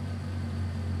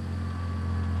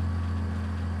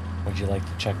 Would you like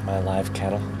to check my live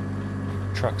cattle?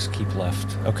 Trucks keep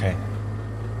left. Okay.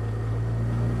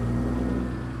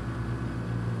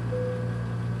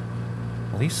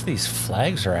 At least these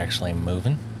flags are actually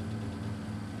moving.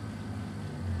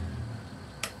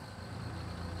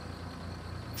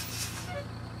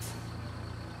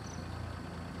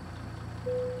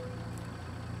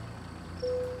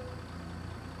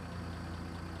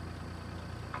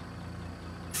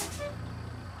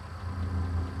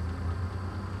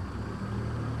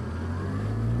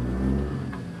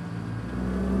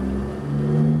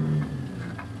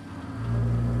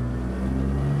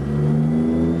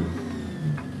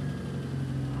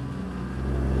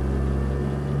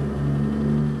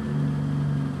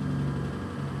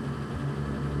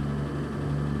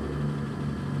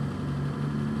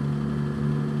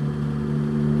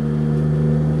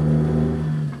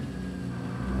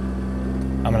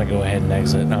 I'm gonna go ahead and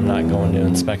exit. I'm not going to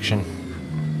inspection.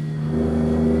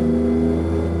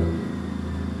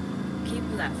 Keep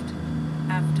left.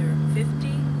 After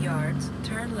 50 yards,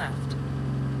 turn left.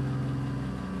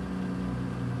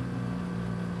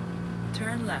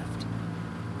 Turn left.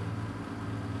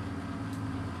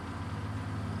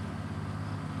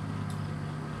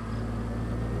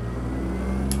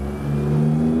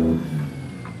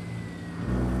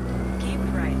 Keep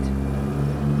right.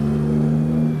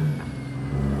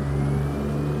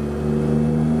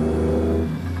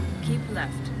 Keep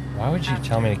left. Why would you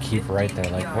tell me to keep right there?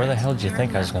 Like, where the hell did you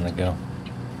think I was gonna go?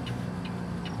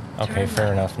 Okay,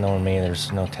 fair enough. Knowing me,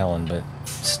 there's no telling, but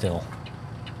still.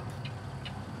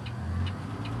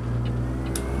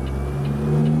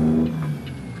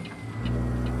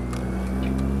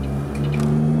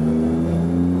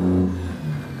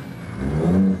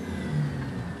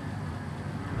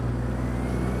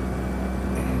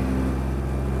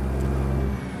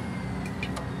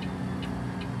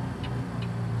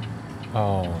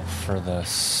 Oh, for the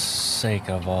sake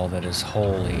of all that is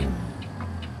holy.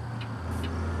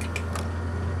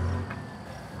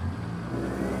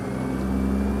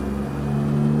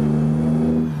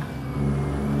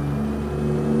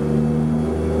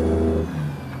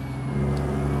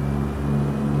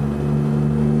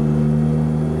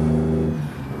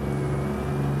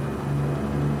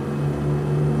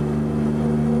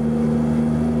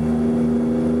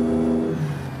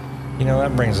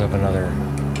 that brings up another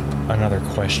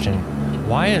question.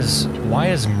 Why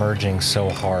is merging so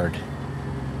hard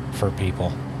for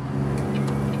people?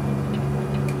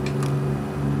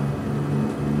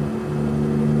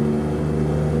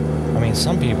 I mean,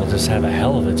 some people just have a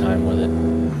hell of a time with it.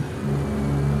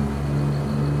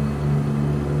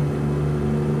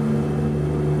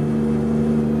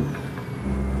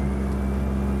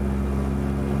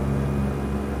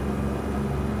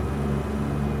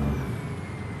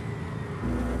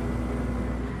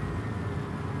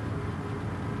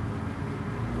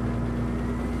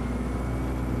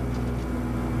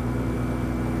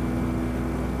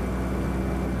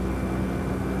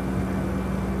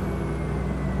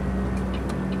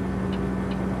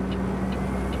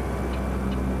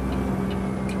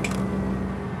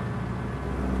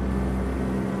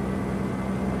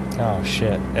 Oh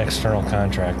shit, external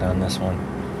contract on this one.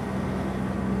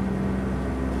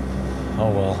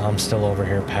 Oh well, I'm still over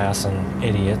here passing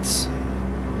idiots.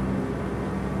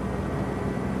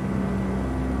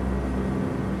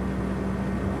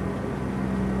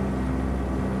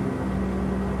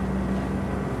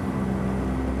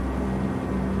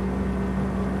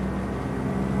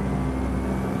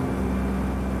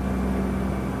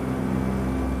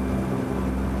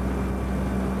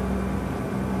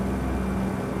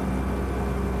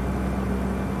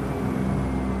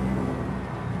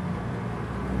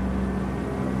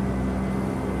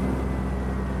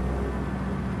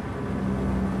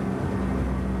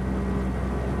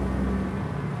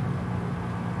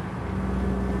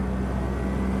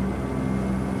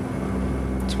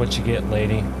 What you get,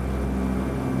 lady.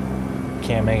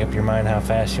 Can't make up your mind how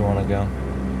fast you want to go.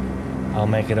 I'll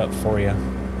make it up for you.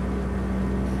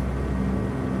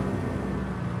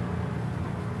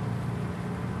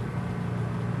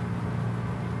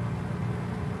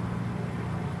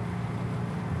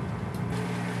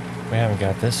 We haven't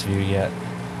got this view yet,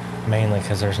 mainly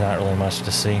because there's not really much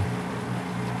to see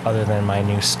other than my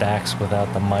new stacks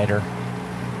without the miter.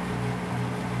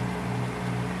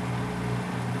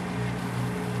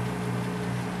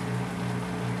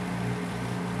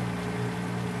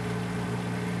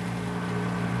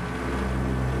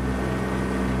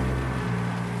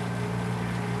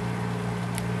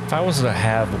 If I was to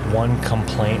have one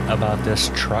complaint about this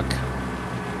truck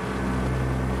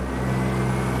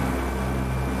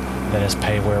that is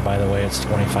payware, by the way, it's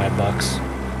 25 bucks,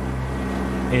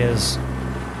 is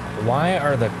why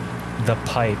are the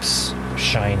pipes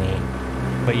shiny,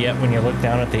 but yet when you look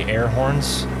down at the air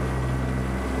horns,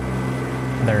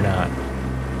 they're not.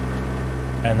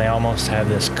 And they almost have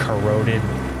this corroded.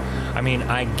 I mean,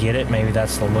 I get it, maybe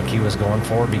that's the look he was going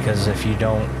for, because if you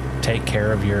don't take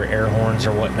care of your air horns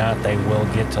or whatnot, they will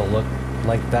get to look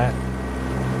like that.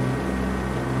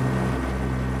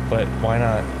 But why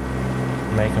not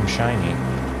make them shiny?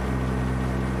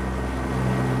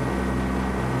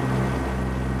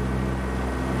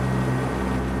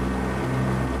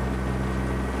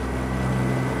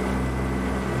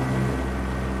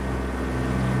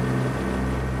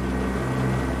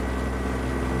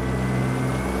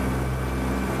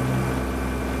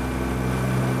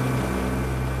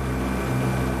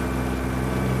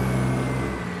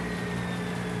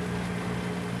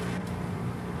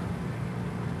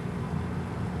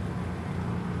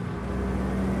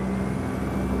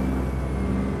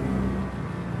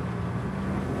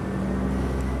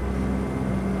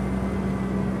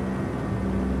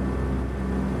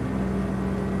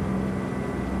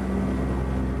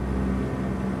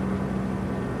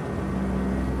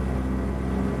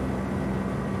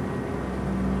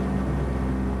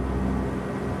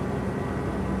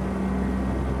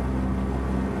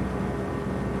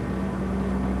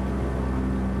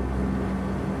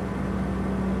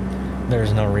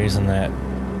 There's no reason that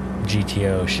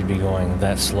GTO should be going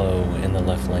that slow in the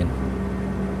left lane.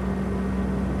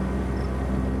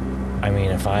 I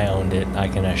mean, if I owned it, I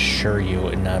can assure you it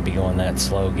would not be going that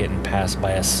slow, getting passed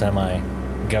by a semi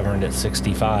governed at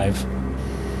 65.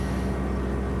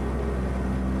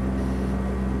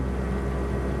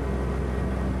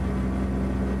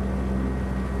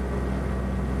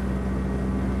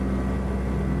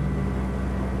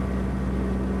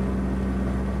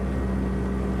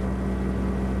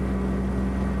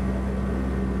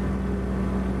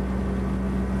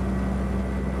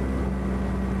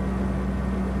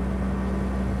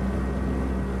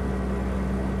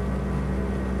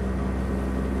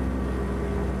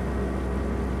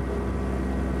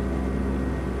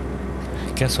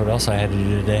 Guess what else I had to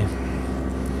do today?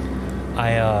 I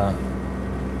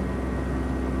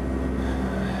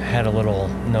had a little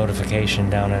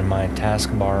notification down in my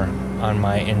taskbar on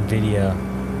my NVIDIA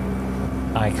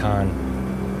icon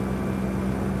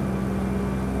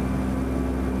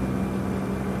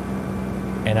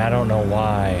And I don't know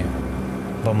why,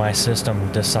 but my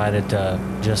system decided to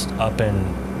just up and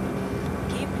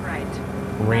Keep right.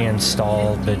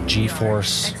 reinstall the 50 GeForce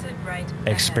yards. Exit right ahead.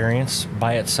 experience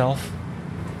by itself,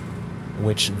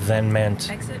 which then meant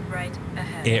Exit right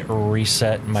ahead. it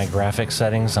reset my graphics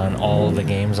settings on all of the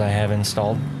games I have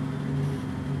installed,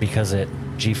 because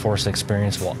GeForce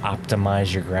Experience will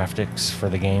optimize your graphics for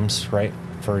the games, right?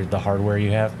 For the hardware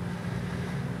you have.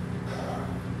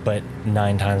 But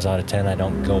 9 times out of 10, I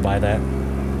don't go by that.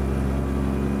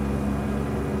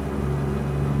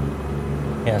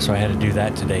 Yeah, so I had to do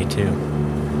that today too.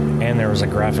 And there was a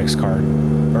graphics card,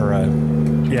 or a,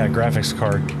 yeah, graphics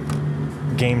card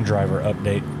game driver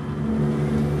update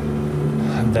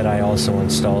that I also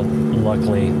installed.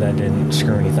 Luckily, that didn't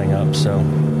screw anything up, so.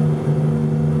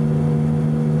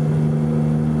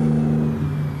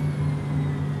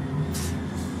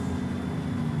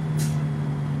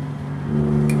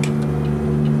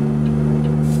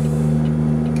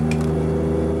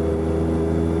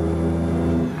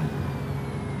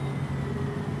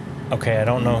 Okay, I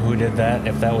don't know who did that,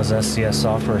 if that was SCS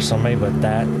Software or somebody, but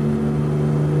that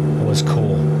was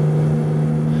cool.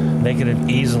 They could have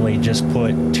easily just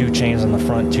put 2 chains on the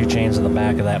front, 2 chains on the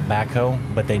back of that backhoe,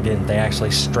 but they didn't. They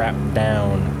actually strapped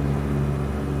down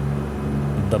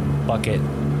the bucket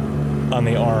on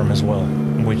the arm as well,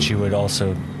 which you would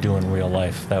also do in real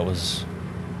life. That was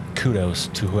kudos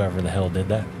to whoever the hell did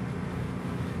that.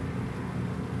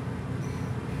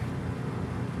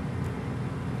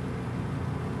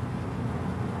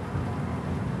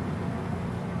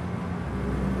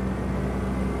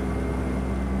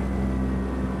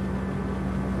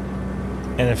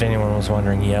 And if anyone was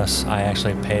wondering, yes, I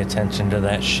actually pay attention to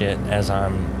that shit as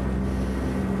I'm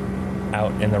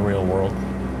out in the real world.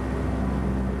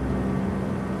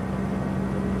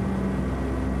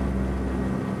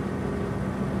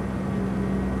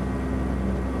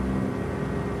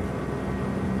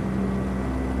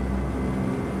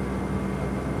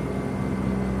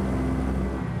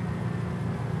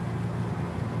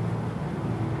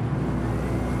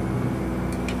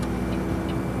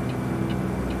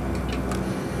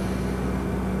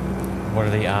 What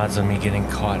are the odds of me getting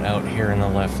caught out here in the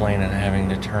left lane and having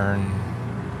to turn?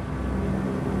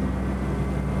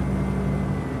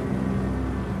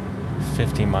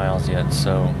 $50 miles yet,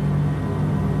 so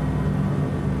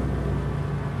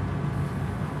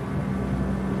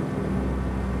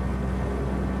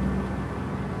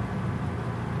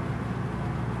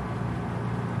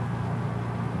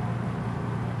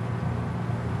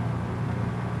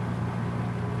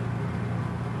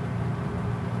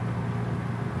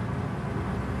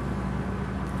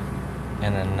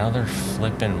and another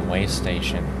flippin' way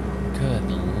station. Good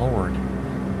Lord.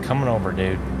 Coming over,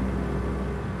 dude.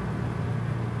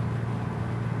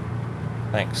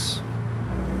 Thanks.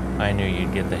 I knew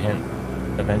you'd get the hint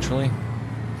eventually.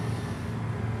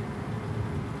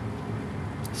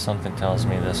 Something tells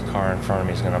me this car in front of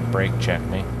me is gonna brake check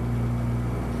me.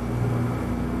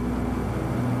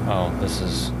 Oh, this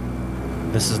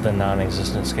is the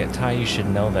non-existent skate. Ty, you should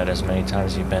know that as many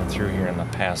times you've been through here in the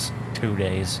past 2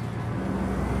 days.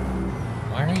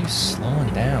 Why are you slowing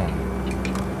down?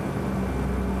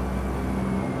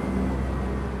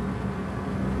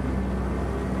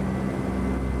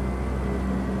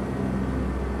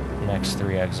 Next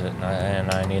 3 exit,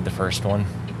 and I need the first one.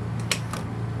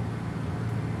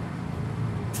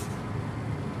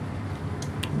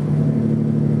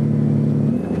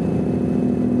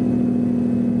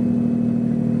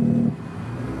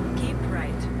 Keep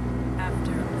right.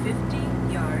 After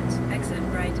 50 yards, exit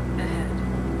right ahead.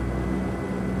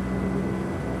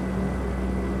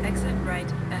 Exit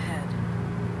right ahead.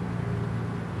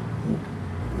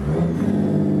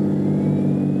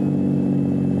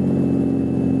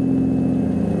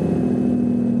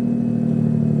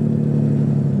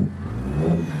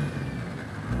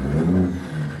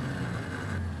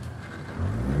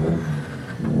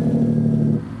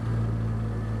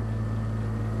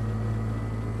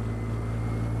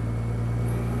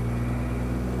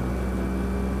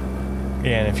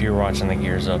 Yeah, and if you were watching the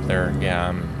gears up there,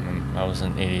 yeah, I was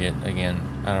an idiot again.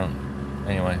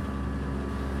 Anyway.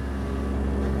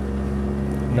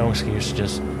 No excuse,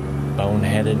 just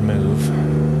boneheaded move.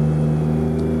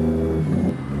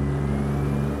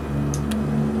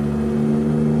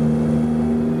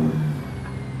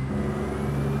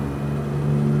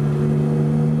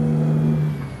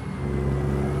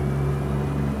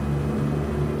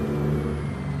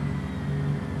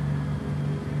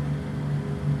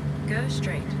 Go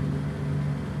straight.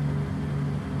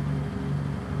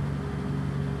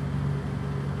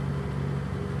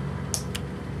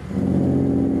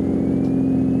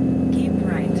 Keep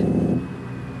right.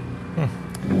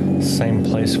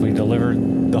 place we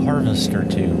delivered the harvester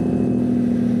to.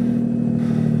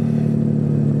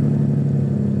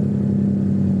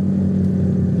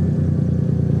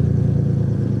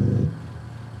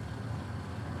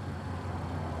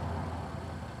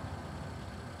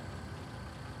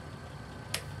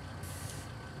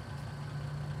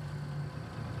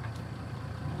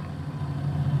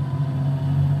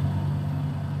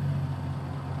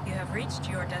 Reached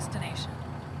your destination.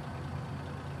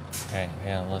 Okay,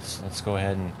 yeah, let's go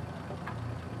ahead and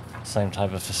same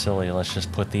type of facility. Let's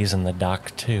just put these in the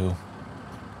dock too.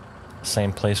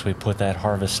 Same place we put that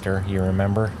harvester, you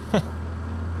remember?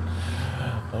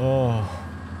 Oh.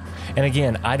 And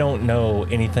again, I don't know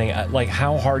anything, like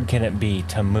how hard can it be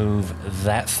to move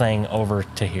that thing over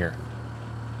to here?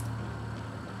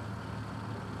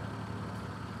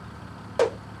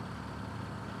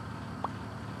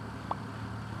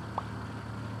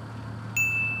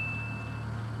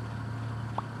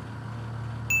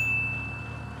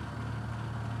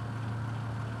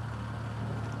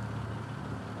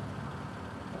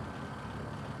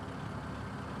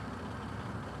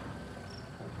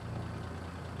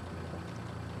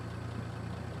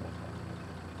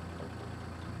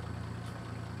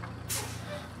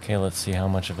 Okay, let's see how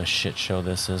much of a shit show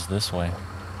this is this way.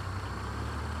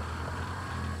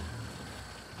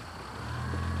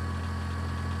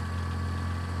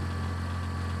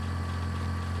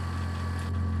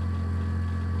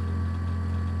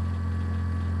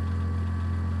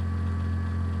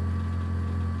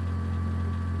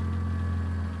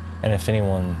 And if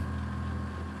anyone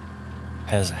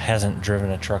hasn't driven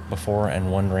a truck before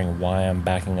and wondering why I'm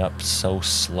backing up so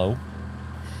slow,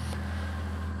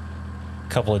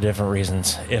 couple of different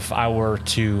reasons. If I were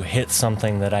to hit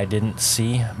something that I didn't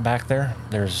see back there,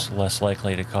 there's less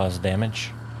likely to cause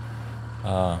damage.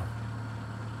 And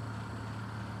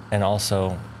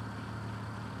also,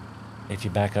 if you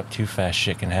back up too fast,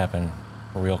 shit can happen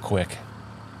real quick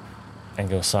and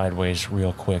go sideways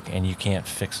real quick, and you can't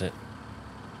fix it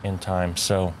in time.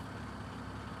 So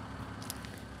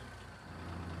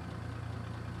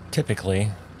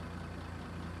typically,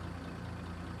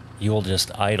 you'll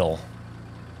just idle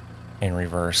in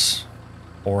reverse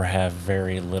or have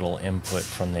very little input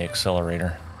from the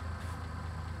accelerator.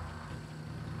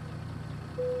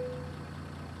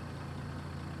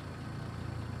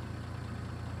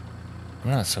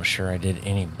 I'm not so sure I did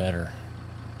any better,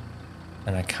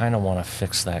 and I kind of want to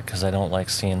fix that because I don't like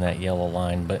seeing that yellow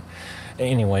line. But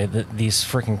anyway, these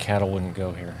freaking cattle wouldn't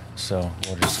go here, so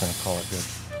we're just gonna call it good.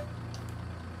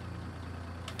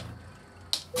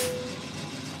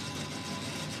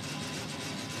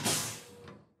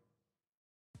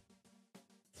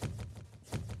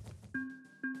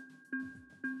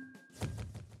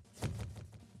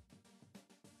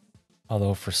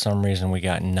 Although for some reason we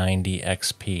got 90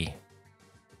 XP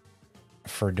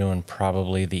for doing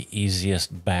probably the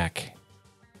easiest back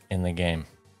in the game.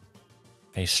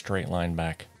 A straight line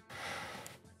back.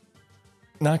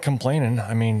 Not complaining,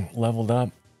 I mean, leveled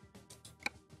up.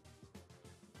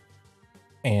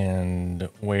 And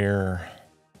where,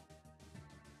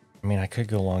 I mean, I could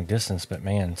go long distance, but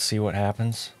man, see what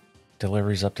happens?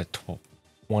 Deliveries up to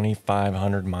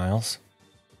 2,500 miles.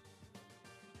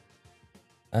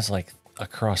 That's like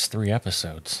across 3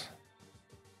 episodes.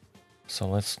 So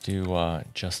let's do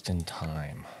just in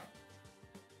time.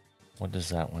 What does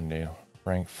that one do?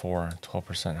 Rank 4,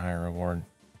 12% higher reward.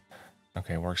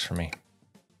 Okay, works for me.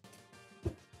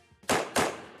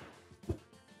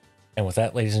 And with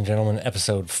that, ladies and gentlemen,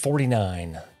 episode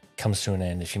 49 comes to an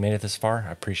end. If you made it this far,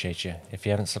 I appreciate you. If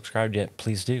you haven't subscribed yet,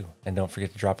 please do. And don't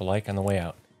forget to drop a like on the way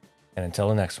out. And until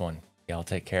the next one, y'all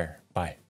take care. Bye.